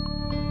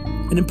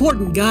 An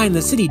important guy in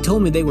the city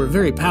told me they were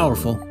very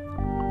powerful.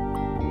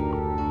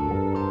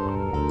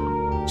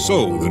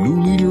 So, the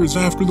new leader is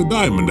after the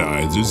diamond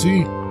eyes, is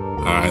he?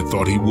 I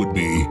thought he would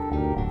be.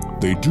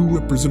 They do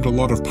represent a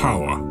lot of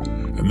power,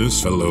 and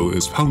this fellow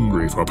is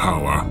hungry for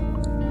power.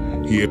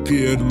 He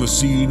appeared on the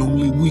scene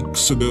only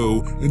weeks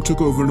ago and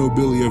took over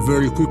Nobilia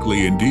very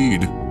quickly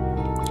indeed.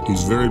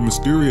 He's very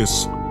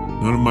mysterious.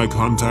 None of my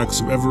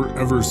contacts have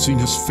ever seen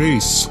his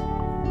face.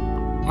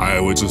 I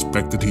would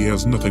suspect that he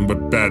has nothing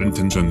but bad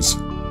intentions.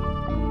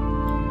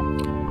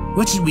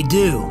 What should we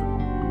do?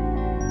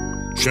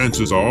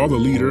 Chances are the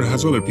leader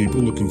has other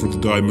people looking for the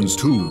diamonds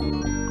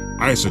too.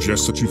 I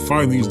suggest that you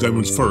find these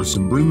diamonds first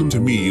and bring them to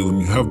me when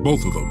you have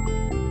both of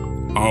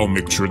them. I'll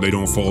make sure they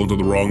don't fall into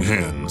the wrong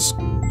hands.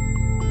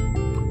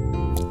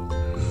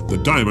 The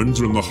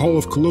diamonds are in the Hall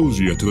of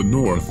Colossia to the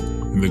north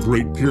and the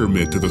Great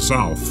Pyramid to the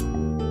south.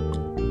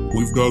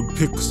 We've dug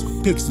pits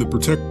that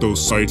protect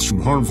those sites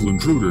from harmful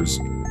intruders.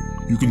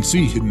 You can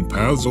see hidden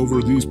paths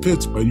over these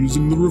pits by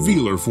using the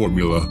Revealer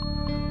formula.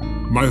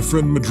 My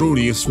friend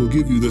Madronius will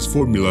give you this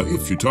formula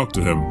if you talk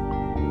to him.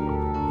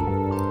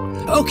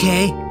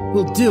 Okay,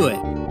 we'll do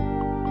it.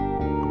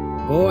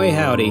 Boy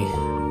howdy.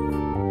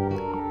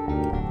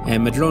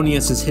 And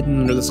Madronius is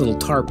hidden under this little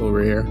tarp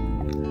over here.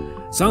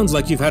 Sounds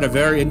like you've had a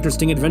very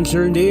interesting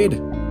adventure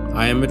indeed.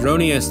 I am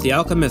Madronius, the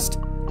alchemist.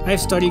 I have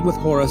studied with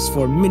Horus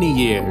for many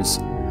years.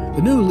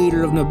 The new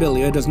leader of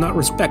Nobilia does not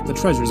respect the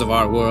treasures of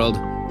our world.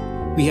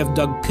 We have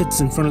dug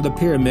pits in front of the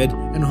pyramid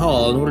and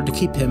hall in order to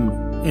keep him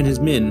and his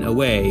men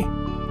away.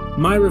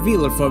 My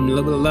Revealer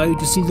formula will allow you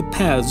to see the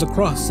paths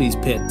across these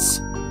pits.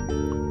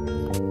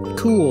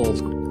 Cool.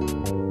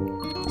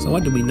 So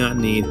what do we not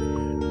need?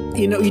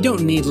 You know, you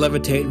don't need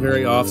Levitate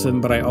very often,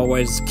 but I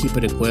always keep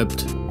it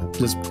equipped,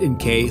 just in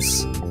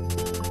case.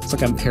 It's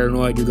like I'm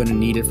paranoid you're gonna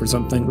need it for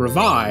something.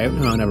 Revive?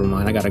 Oh, never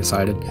mind, I got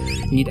excited.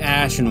 You need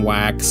ash and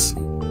wax.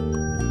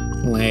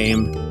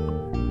 Lame.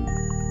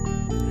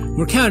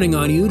 We're counting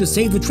on you to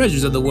save the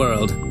treasures of the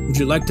world. Would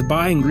you like to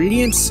buy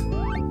ingredients?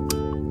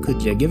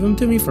 Could you give them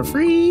to me for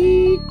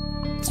free?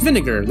 It's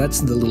vinegar. That's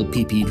the little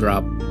PP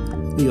drop.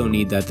 We don't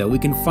need that though. We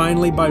can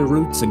finally buy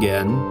roots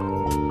again,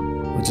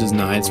 which is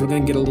nice. We're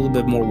gonna get a little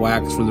bit more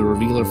wax for the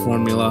Revealer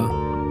formula.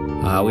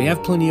 We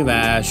have plenty of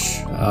ash.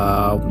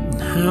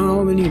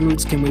 How many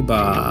roots can we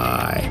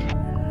buy?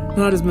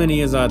 Not as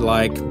many as I'd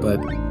like, but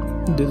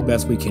we'll do the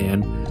best we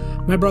can.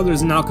 My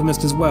brother's an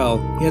alchemist as well.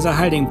 He has a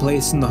hiding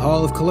place in the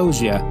Hall of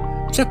Colossia.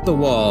 Check the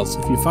walls.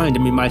 If you find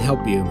him, he might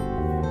help you.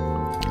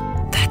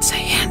 That's a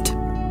hint.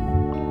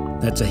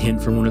 That's a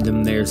hint for one of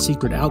them there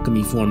secret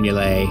alchemy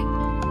formulae.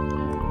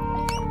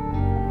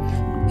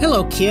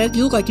 Hello, kid.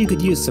 You look like you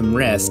could use some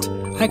rest.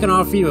 I can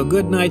offer you a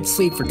good night's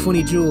sleep for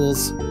 20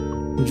 jewels.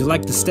 Would you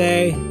like to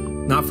stay?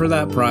 Not for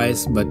that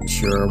price, but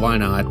sure, why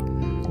not?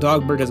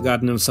 Dogbert has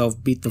gotten himself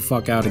beat the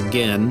fuck out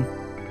again.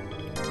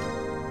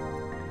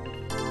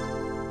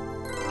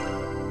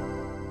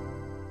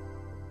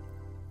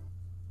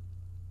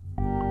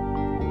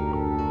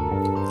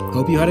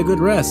 Hope you had a good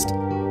rest.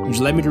 Would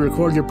you like me to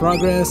record your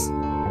progress?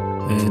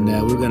 And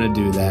we're gonna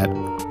do that.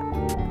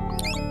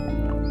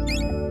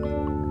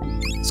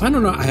 So I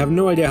don't know, I have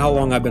no idea how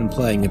long I've been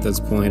playing at this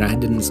point. I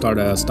didn't start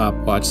a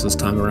stopwatch this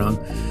time around.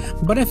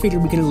 But I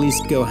figured we could at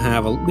least go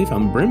have a... We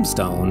found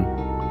brimstone.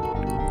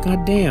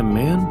 God damn,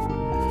 man.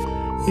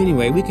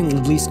 Anyway, we can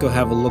at least go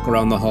have a look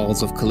around the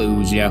halls of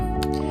Colossia.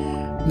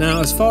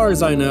 Now, as far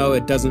as I know,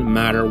 it doesn't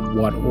matter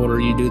what order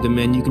you do them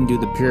in. You can do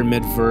the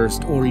pyramid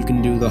first, or you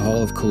can do the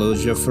Hall of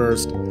Colossia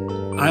first.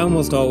 I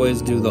almost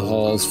always do the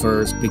halls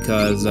first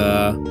because,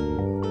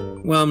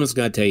 well, I'm just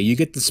gonna tell you, you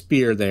get the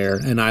spear there,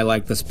 and I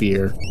like the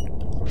spear.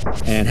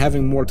 And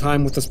having more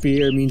time with the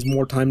spear means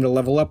more time to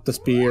level up the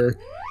spear,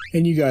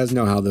 and you guys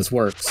know how this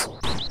works.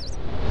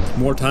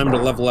 More time to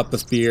level up the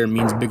spear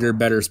means bigger,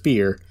 better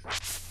spear.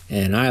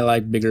 And I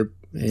like bigger,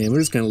 and we're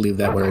just gonna leave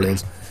that where it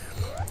is.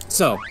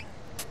 So,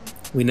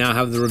 we now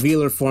have the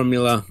Revealer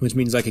formula, which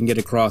means I can get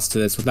across to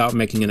this without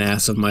making an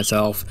ass of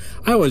myself.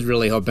 I was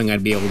really hoping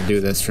I'd be able to do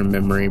this from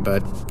memory,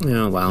 but,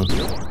 oh well.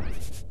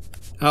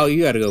 Oh,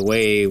 you gotta go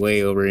way,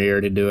 way over here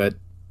to do it.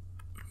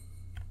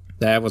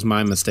 That was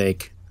my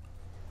mistake.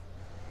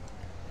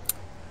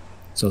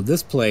 So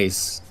this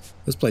place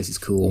is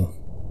cool.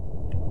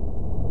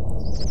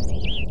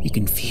 You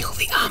can feel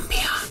the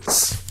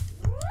ambiance.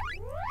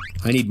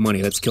 I need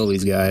money. Let's kill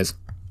these guys.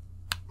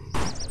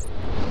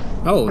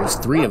 Oh, there's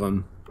 3 of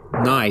them.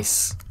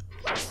 Nice.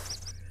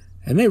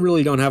 And they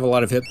really don't have a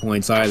lot of hit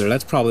points either.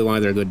 That's probably why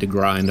they're good to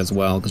grind as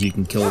well, because you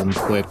can kill them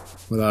quick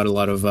without a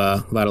lot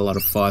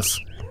of fuss.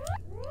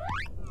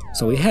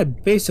 So we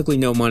had basically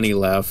no money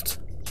left.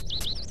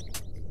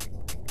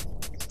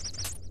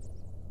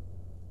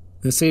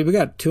 Let's see, we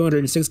got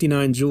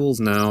 269 jewels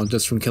now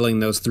just from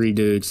killing those 3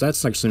 dudes.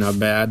 That's actually not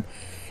bad.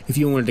 If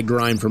you wanted to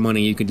grind for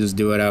money, you could just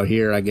do it out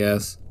here, I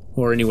guess.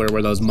 Or anywhere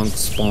where those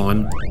monks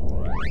spawn.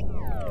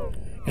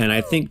 And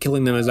I think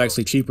killing them is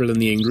actually cheaper than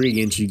the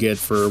ingredients you get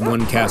for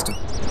 1 cast of...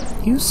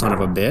 You son of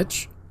a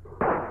bitch.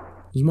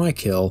 It was my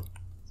kill.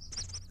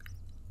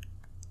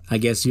 I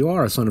guess you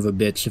are a son of a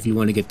bitch if you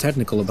want to get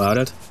technical about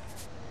it.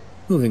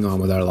 Moving on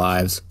with our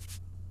lives.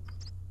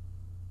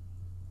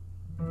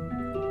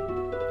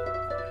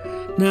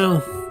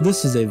 Now,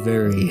 this is a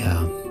very,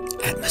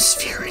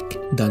 atmospheric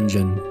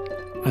dungeon.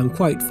 I'm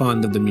quite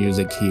fond of the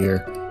music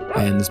here,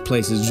 and this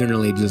place is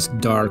generally just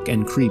dark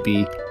and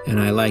creepy, and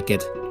I like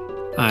it.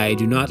 I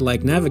do not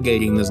like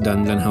navigating this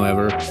dungeon,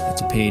 however.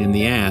 It's a pain in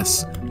the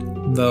ass.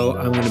 Though,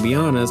 I'm going to be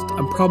honest,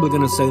 I'm probably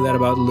going to say that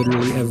about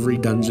literally every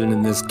dungeon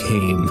in this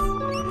game.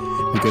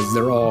 Because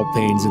they're all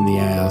pains in the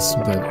ass,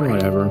 but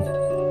whatever.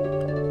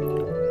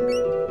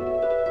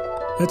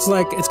 It's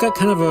like, it's got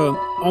kind of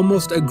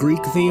almost a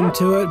Greek theme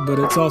to it, but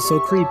it's also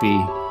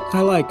creepy.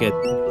 I like it.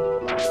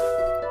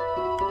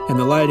 And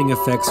the lighting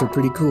effects are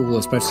pretty cool,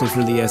 especially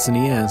for the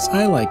SNES.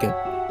 I like it.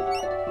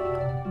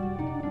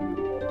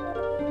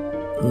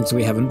 And so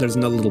there's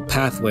another little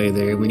pathway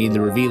there we need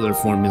the revealer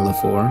formula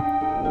for.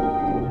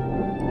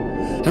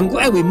 I'm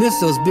glad we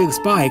missed those big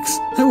spikes.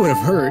 That would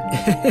have hurt.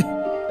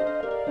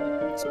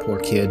 This poor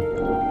kid.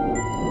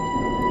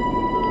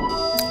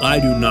 I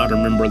do not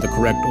remember the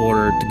correct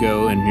order to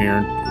go in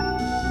here.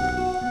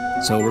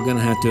 So we're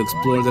gonna have to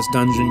explore this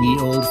dungeon the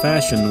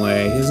old-fashioned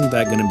way. Isn't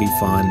that gonna be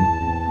fun?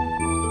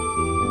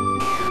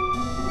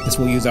 Guess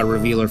we'll use our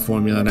revealer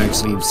formula and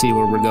actually see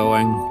where we're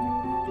going.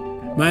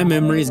 My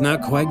memory's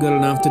not quite good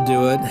enough to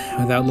do it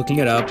without looking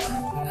it up.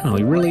 Oh,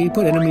 you really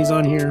put enemies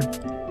on here?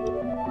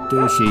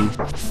 Douchey.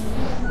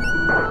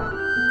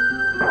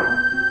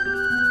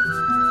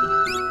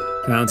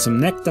 Found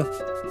some nectar.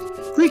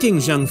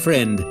 Greetings, young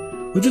friend.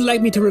 Would you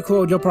like me to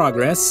record your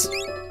progress?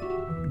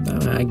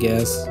 I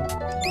guess.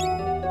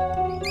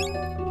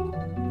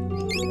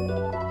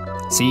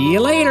 See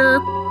you later!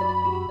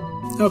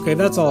 Okay,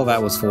 that's all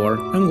that was for.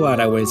 I'm glad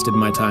I wasted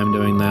my time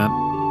doing that.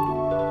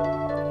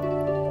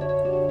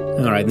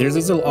 Alright, there's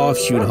these little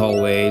offshoot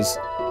hallways.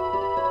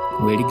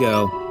 Way to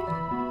go.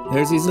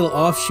 There's these little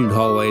offshoot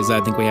hallways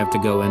I think we have to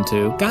go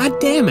into. God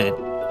damn it!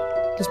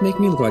 Just make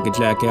me look like a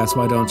jackass,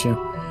 why don't you?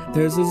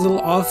 There's these little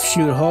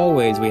offshoot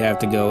hallways we have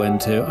to go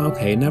into.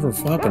 Okay, never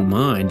fucking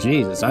mind.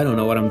 Jesus, I don't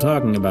know what I'm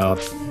talking about.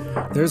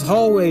 There's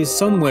hallways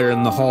somewhere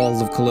in the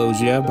halls of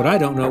Colosia, but I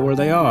don't know where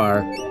they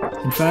are.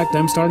 In fact,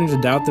 I'm starting to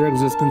doubt their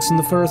existence in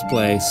the first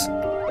place.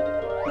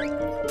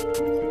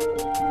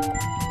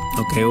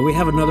 Okay, well we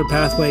have another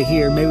pathway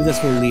here. Maybe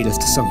this will lead us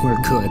to somewhere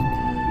good.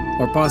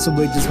 Or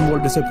possibly just more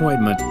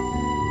disappointment.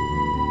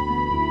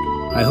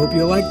 I hope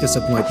you like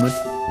disappointment.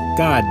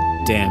 God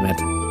damn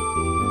it.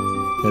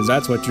 Because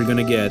that's what you're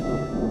gonna get.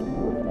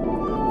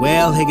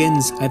 Well,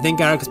 Higgins, I think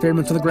our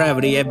experiments with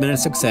gravity have been a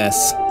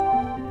success.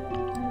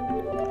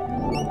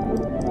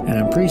 And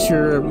I'm pretty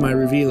sure my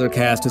revealer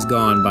cast is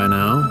gone by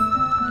now.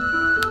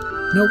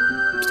 Nope,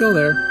 still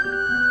there.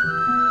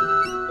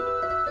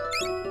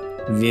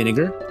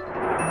 Vinegar.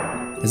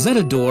 Is that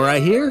a door I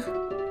hear?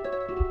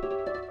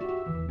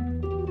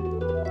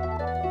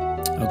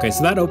 Okay,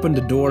 so that opened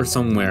a door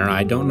somewhere.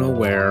 I don't know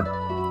where.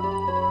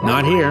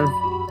 Not here.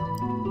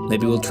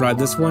 Maybe we'll try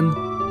this one.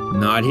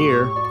 Not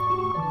here.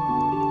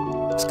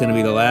 It's gonna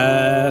be the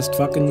last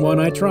fucking one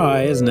I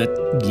try, isn't it?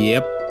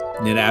 Yep,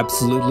 it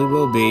absolutely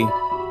will be.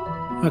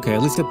 Okay,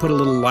 at least I put a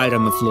little light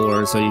on the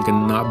floor so you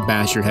can not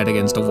bash your head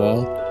against a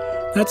wall.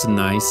 That's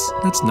nice.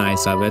 That's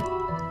nice of it.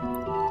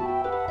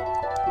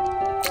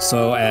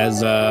 So,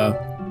 as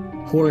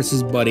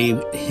Horace's buddy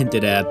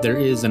hinted at, there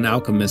is an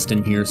alchemist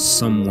in here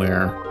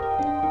somewhere.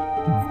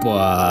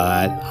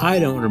 But I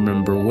don't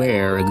remember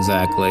where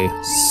exactly.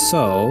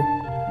 So,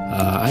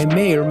 I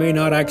may or may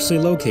not actually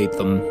locate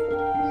them.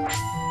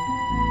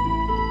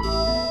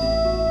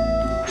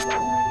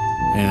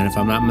 And if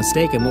I'm not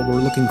mistaken, what we're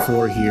looking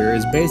for here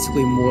is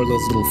basically more of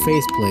those little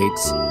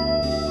faceplates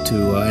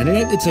to, and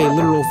it's a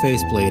literal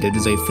faceplate. It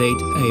is a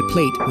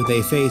plate with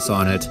a face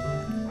on it.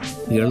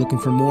 We are looking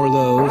for more of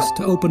those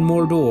to open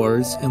more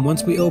doors, and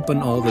once we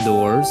open all the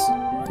doors,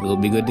 we'll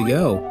be good to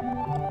go.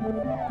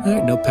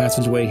 Alright, no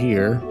passageway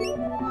here.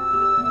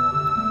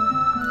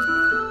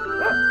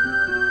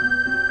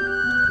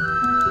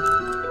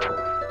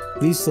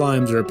 These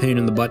slimes are a pain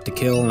in the butt to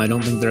kill, and I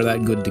don't think they're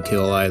that good to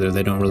kill either.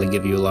 They don't really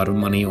give you a lot of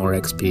money or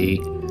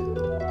XP.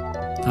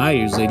 I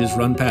usually just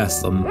run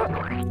past them.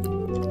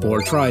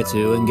 Or try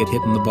to, and get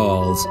hit in the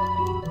balls.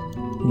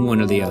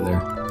 One or the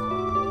other.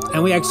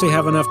 And we actually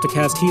have enough to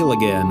cast heal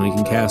again. We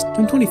can cast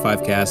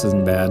 25 casts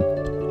isn't bad.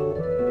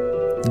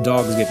 The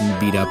dog's getting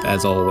beat up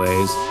as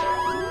always.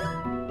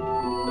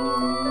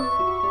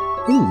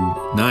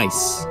 Ooh,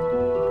 nice.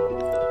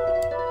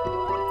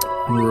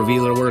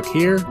 Revealer work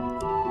here.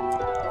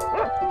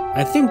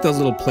 I think those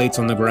little plates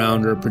on the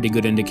ground are a pretty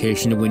good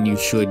indication of when you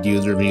should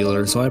use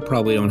Revealer, so I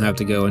probably don't have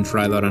to go and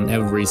try that on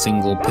every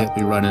single pit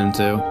we run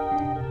into.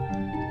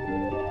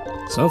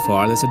 So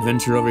far, this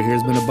adventure over here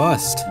has been a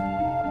bust.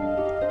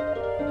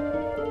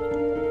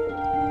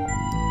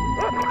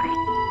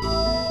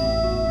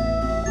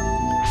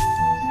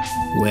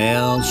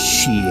 Well,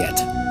 shit.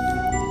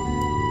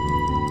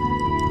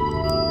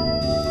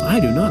 I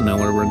do not know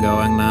where we're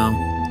going now.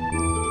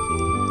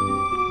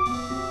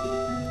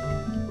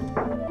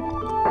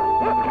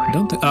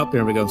 Don't think. Oh,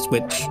 here we go.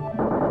 Switch.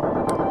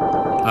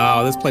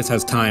 Oh, this place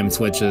has time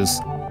switches.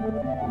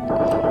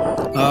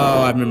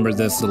 Oh, I remember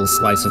this little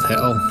slice of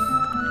hell.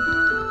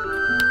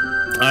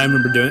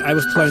 I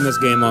was playing this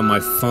game on my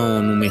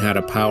phone when we had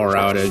a power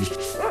outage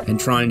and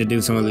trying to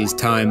do some of these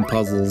time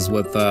puzzles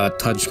with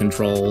touch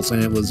controls,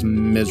 and it was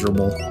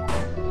miserable.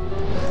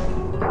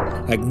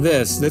 Like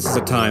this is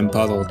a time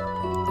puzzle.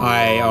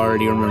 I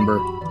already remember.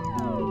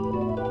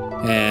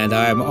 And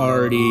I'm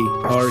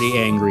already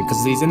angry,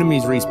 because these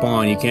enemies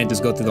respawn. You can't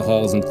just go through the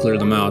halls and clear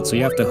them out, so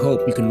you have to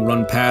hope you can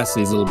run past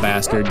these little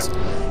bastards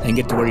and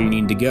get to where you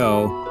need to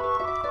go.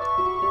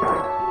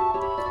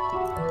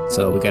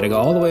 So we gotta go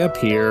all the way up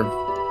here.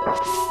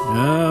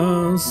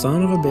 Oh,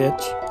 son of a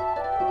bitch.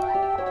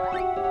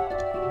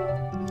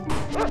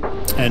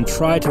 And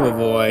try to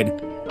avoid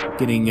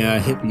getting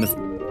hit in the...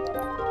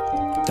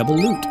 double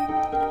loot.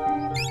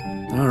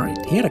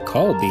 Alright, he had a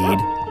call bead.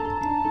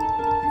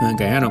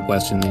 Okay, I don't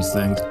question these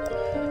things.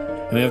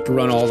 And we have to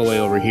run all the way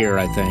over here,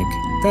 I think.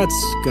 That's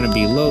gonna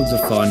be loads of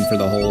fun for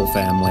the whole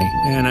family.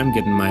 And I'm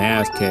getting my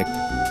ass kicked.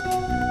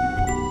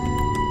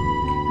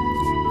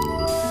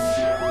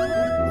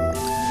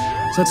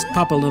 So let's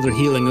pop another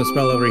healing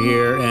spell over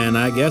here, and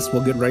I guess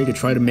we'll get ready to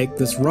try to make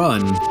this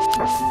run.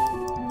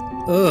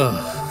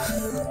 Ugh.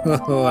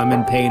 Oh, I'm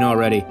in pain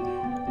already.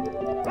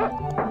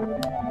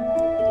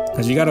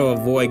 Because you gotta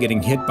avoid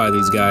getting hit by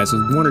these guys.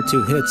 With 1 or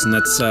 2 hits, and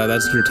that's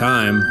your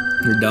time.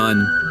 You're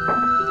done.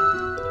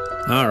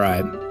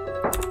 Alright.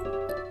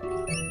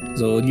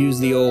 So we'll use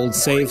the old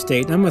save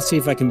state. I'm gonna see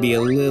if I can be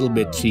a little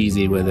bit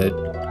cheesy with it.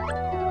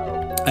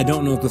 I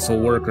don't know if this will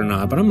work or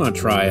not, but I'm gonna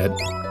try it.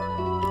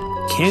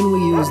 Can we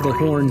use the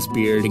horn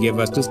spear to give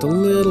us just a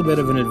little bit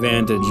of an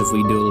advantage if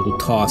we do a little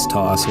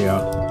toss here?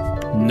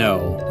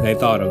 No, they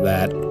thought of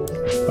that.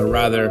 Or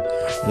rather,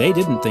 they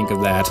didn't think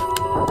of that.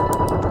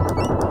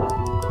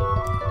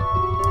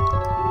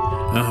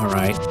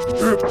 Alright.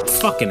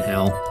 Fucking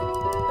hell.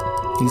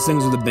 These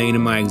things are the bane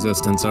of my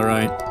existence,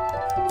 alright?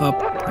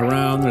 Up,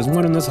 around, there's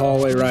one in this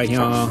hallway right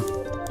here.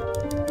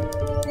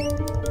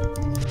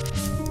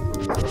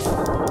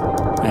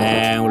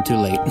 And we're too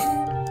late.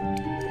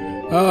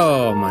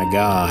 Oh my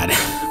god.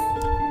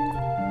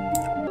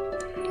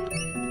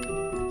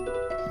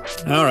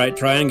 Alright,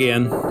 try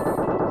again.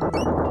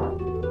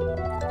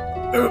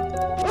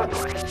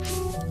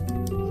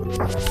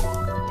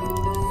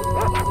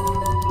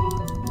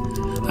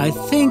 I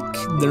think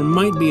there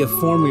might be a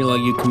formula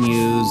you can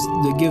use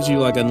that gives you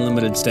like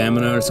unlimited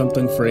stamina or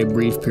something for a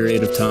brief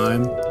period of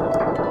time.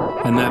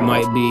 And that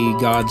might be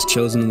God's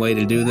chosen way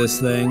to do this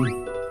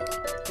thing.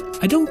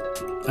 I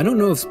don't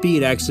know if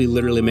speed actually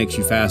literally makes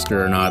you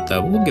faster or not,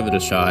 though. We'll give it a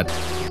shot.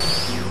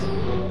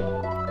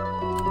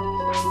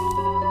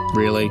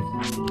 Really?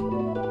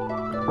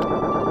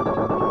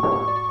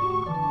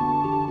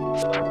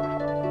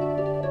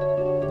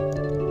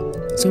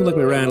 Seems like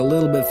we ran a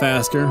little bit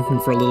faster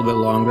and for a little bit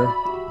longer.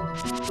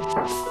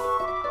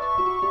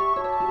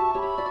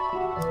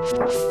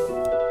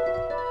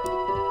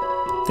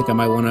 I think I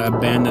might want to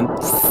abandon...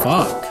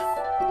 Fuck.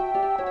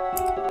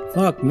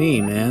 Fuck me,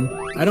 man.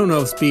 I don't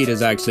know if speed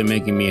is actually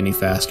making me any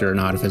faster or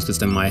not, if it's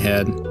just in my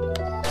head.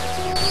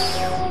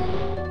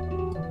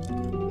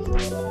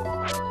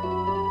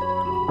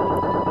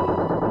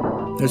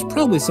 There's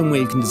probably some way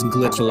you can just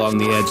glitch along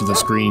the edge of the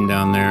screen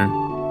down there.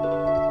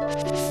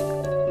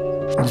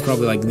 It's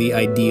probably like the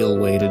ideal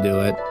way to do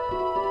it.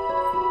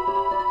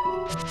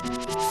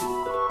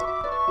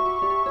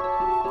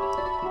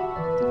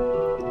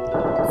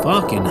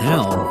 Fucking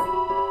hell.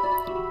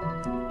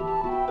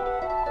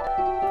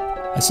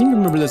 I seem to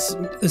remember this.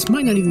 This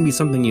might not even be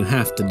something you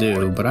have to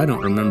do, but I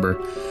don't remember.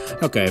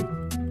 Okay,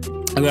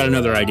 I've got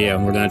another idea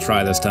we're gonna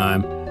try this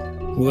time.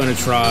 We're gonna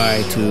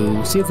try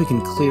to see if we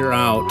can clear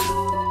out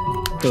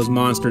those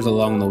monsters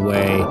along the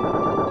way.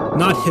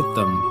 Not hit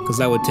them, because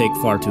that would take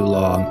far too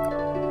long.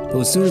 But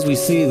as soon as we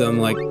see them,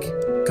 like,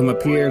 come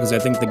up here, because I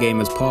think the game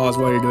is paused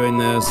while you're doing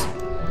this,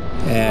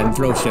 and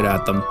throw shit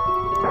at them.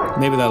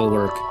 Maybe that'll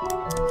work.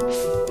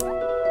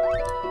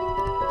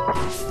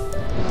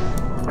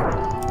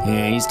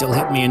 And he still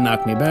hit me and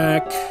knocked me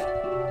back.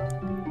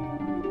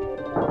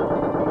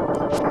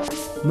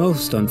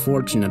 Most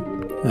unfortunate.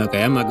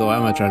 Okay, I'm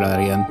gonna try that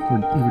again.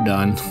 We're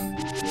done.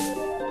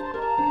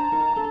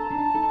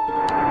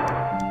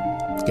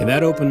 Okay,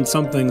 that opened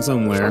something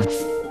somewhere.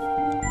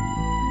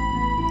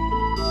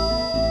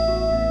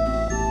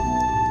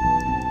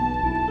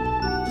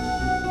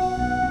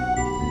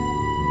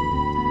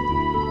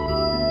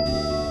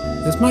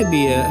 This might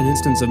be an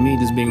instance of me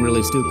just being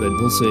really stupid.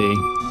 We'll see.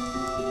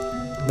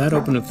 That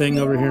open a thing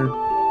over here?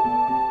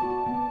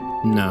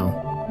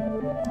 No.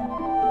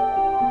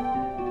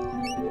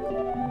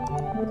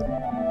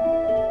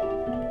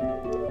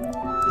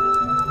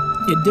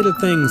 It did a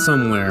thing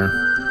somewhere.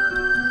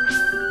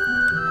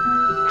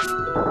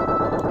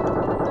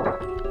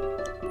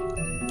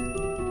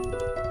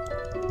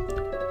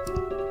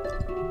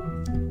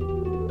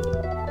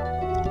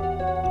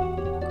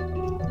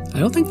 I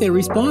don't think they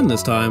respawn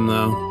this time,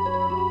 though.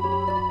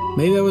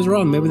 Maybe I was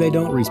wrong. Maybe they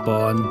don't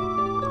respawn.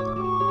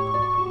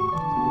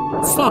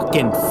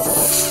 Fucking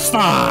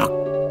fuck!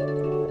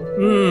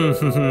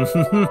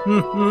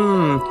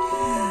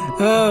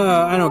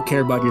 I don't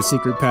care about your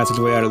secret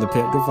passageway out of the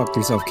pit. Go fuck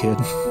yourself, kid.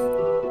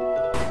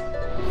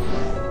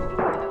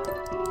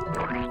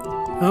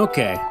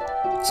 Okay.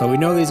 So we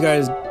know these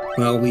guys...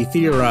 Well, we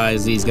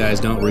theorize these guys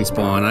don't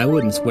respawn. I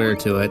wouldn't swear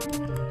to it.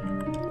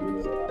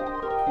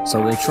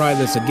 So we'll try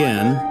this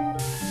again.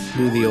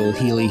 Do the old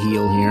healy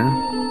heal here.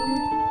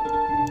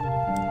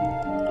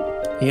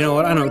 You know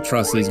what? I don't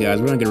trust these guys.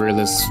 We're gonna get rid of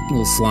this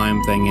little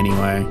slime thing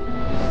anyway.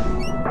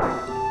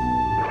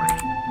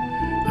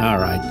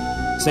 Alright.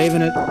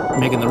 Saving it.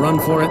 Making the run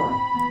for it.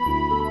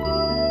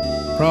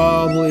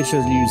 Probably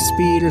should use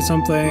speed or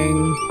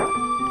something.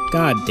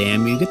 God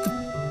damn you. Get the...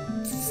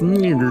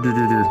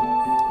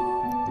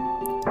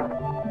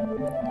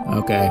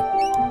 Okay.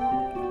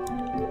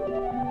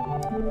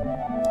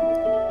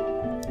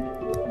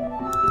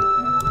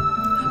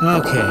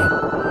 Okay.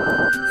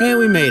 And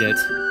we made it.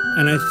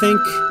 And I think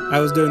I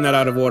was doing that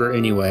out of order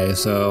anyway,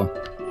 so...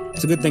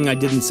 It's a good thing I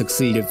didn't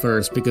succeed at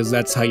first, because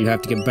that's how you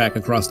have to get back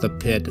across the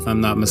pit, if I'm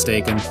not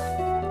mistaken.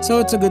 So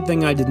it's a good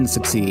thing I didn't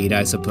succeed,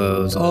 I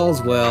suppose.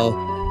 All's well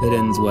that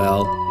ends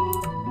well.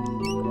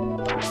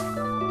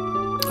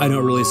 I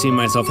don't really see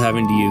myself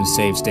having to use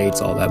save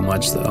states all that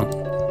much, though.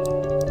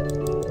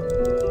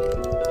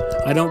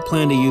 I don't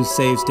plan to use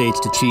save states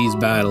to cheese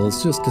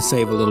battles, just to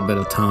save a little bit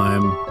of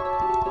time.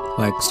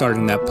 Like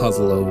starting that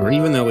puzzle over,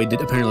 even though we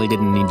apparently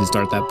didn't need to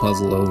start that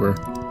puzzle over.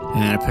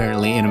 And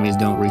apparently enemies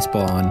don't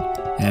respawn.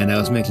 And I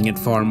was making it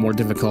far more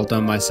difficult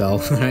on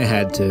myself than I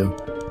had to.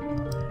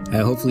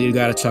 Hopefully you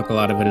got a chuckle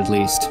out of it at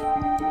least.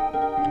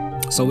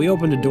 So we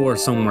opened a door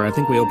somewhere. I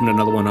think we opened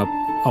another one up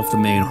off the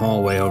main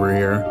hallway over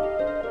here.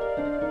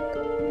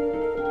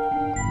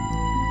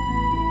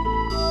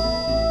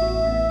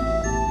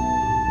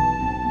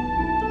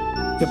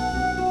 Yep.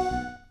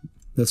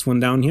 This one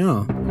down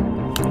here.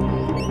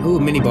 Ooh,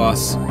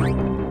 mini-boss.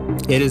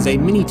 It is a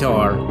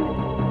minotaur.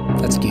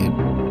 That's cute.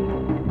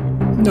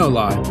 No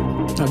lie.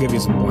 I'll give you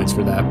some points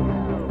for that.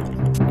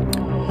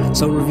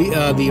 So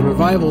the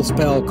revival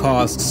spell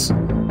costs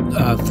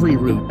 3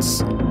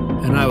 roots,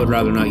 and I would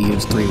rather not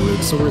use 3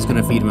 roots, so we're just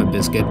gonna feed him a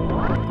biscuit.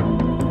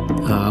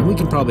 We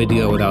can probably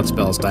deal without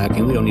spell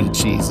stacking. We don't need to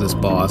cheese this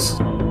boss.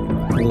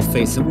 We'll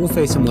face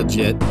him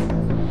legit.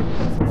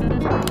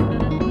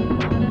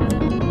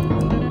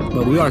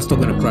 But we are still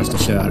gonna crush the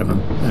shit out of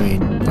him. I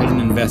mean, I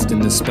didn't invest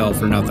in this spell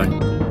for nothing.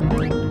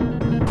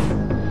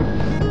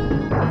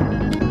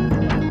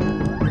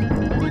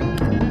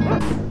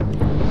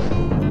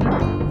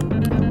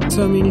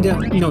 So, I mean,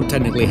 you don't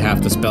technically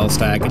have to spell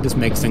stack, it just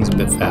makes things a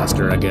bit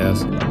faster, I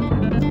guess.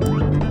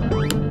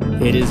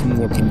 It is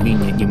more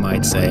convenient, you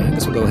might say. I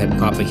guess we'll go ahead and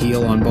pop a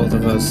heal on both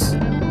of us.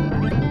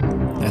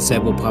 I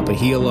said we'll pop a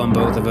heal on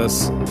both of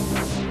us.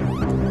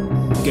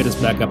 Get us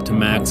back up to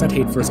max. I'd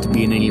hate for us to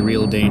be in any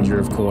real danger,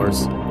 of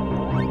course.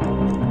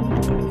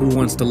 Who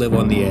wants to live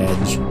on the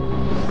edge?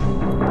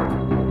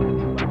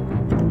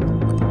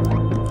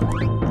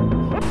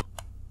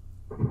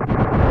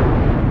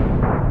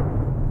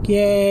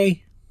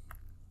 Yay!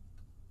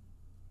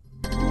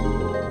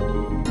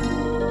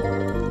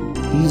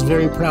 He's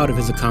very proud of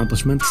his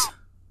accomplishments.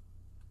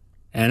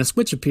 And a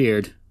switch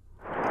appeared.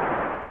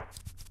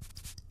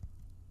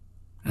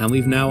 And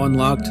we've now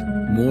unlocked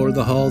more of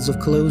the halls of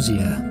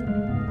Colosia.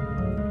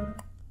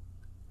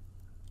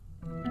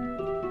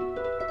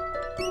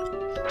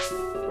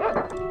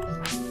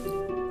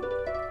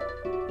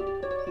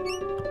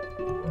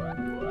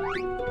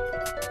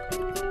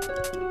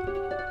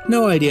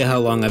 No idea how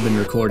long I've been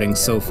recording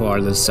so far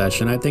this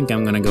session. I think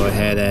I'm gonna go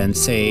ahead and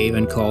save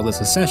and call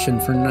this a session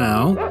for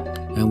now.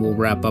 And we'll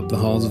wrap up the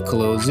halls of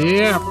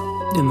Colosia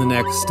in the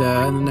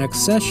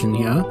next session,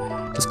 yeah?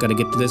 Just gotta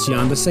get to this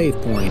yonder save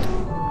point.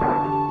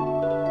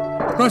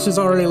 Crush is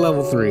already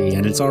level 3,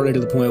 and it's already to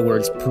the point where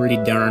it's pretty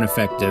darn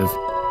effective.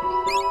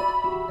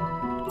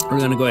 We're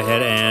gonna go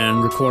ahead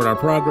and record our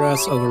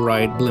progress,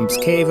 override Blimp's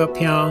Cave up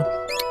here.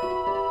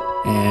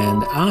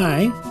 And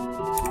I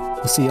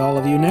will see all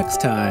of you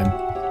next time,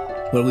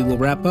 where we will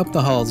wrap up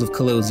the halls of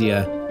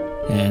Colosia.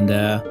 And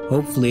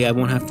hopefully I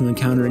won't have to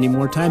encounter any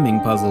more timing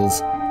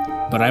puzzles.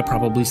 But I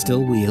probably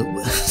still will.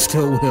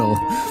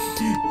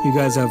 You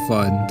guys have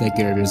fun. Take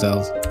care of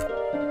yourselves.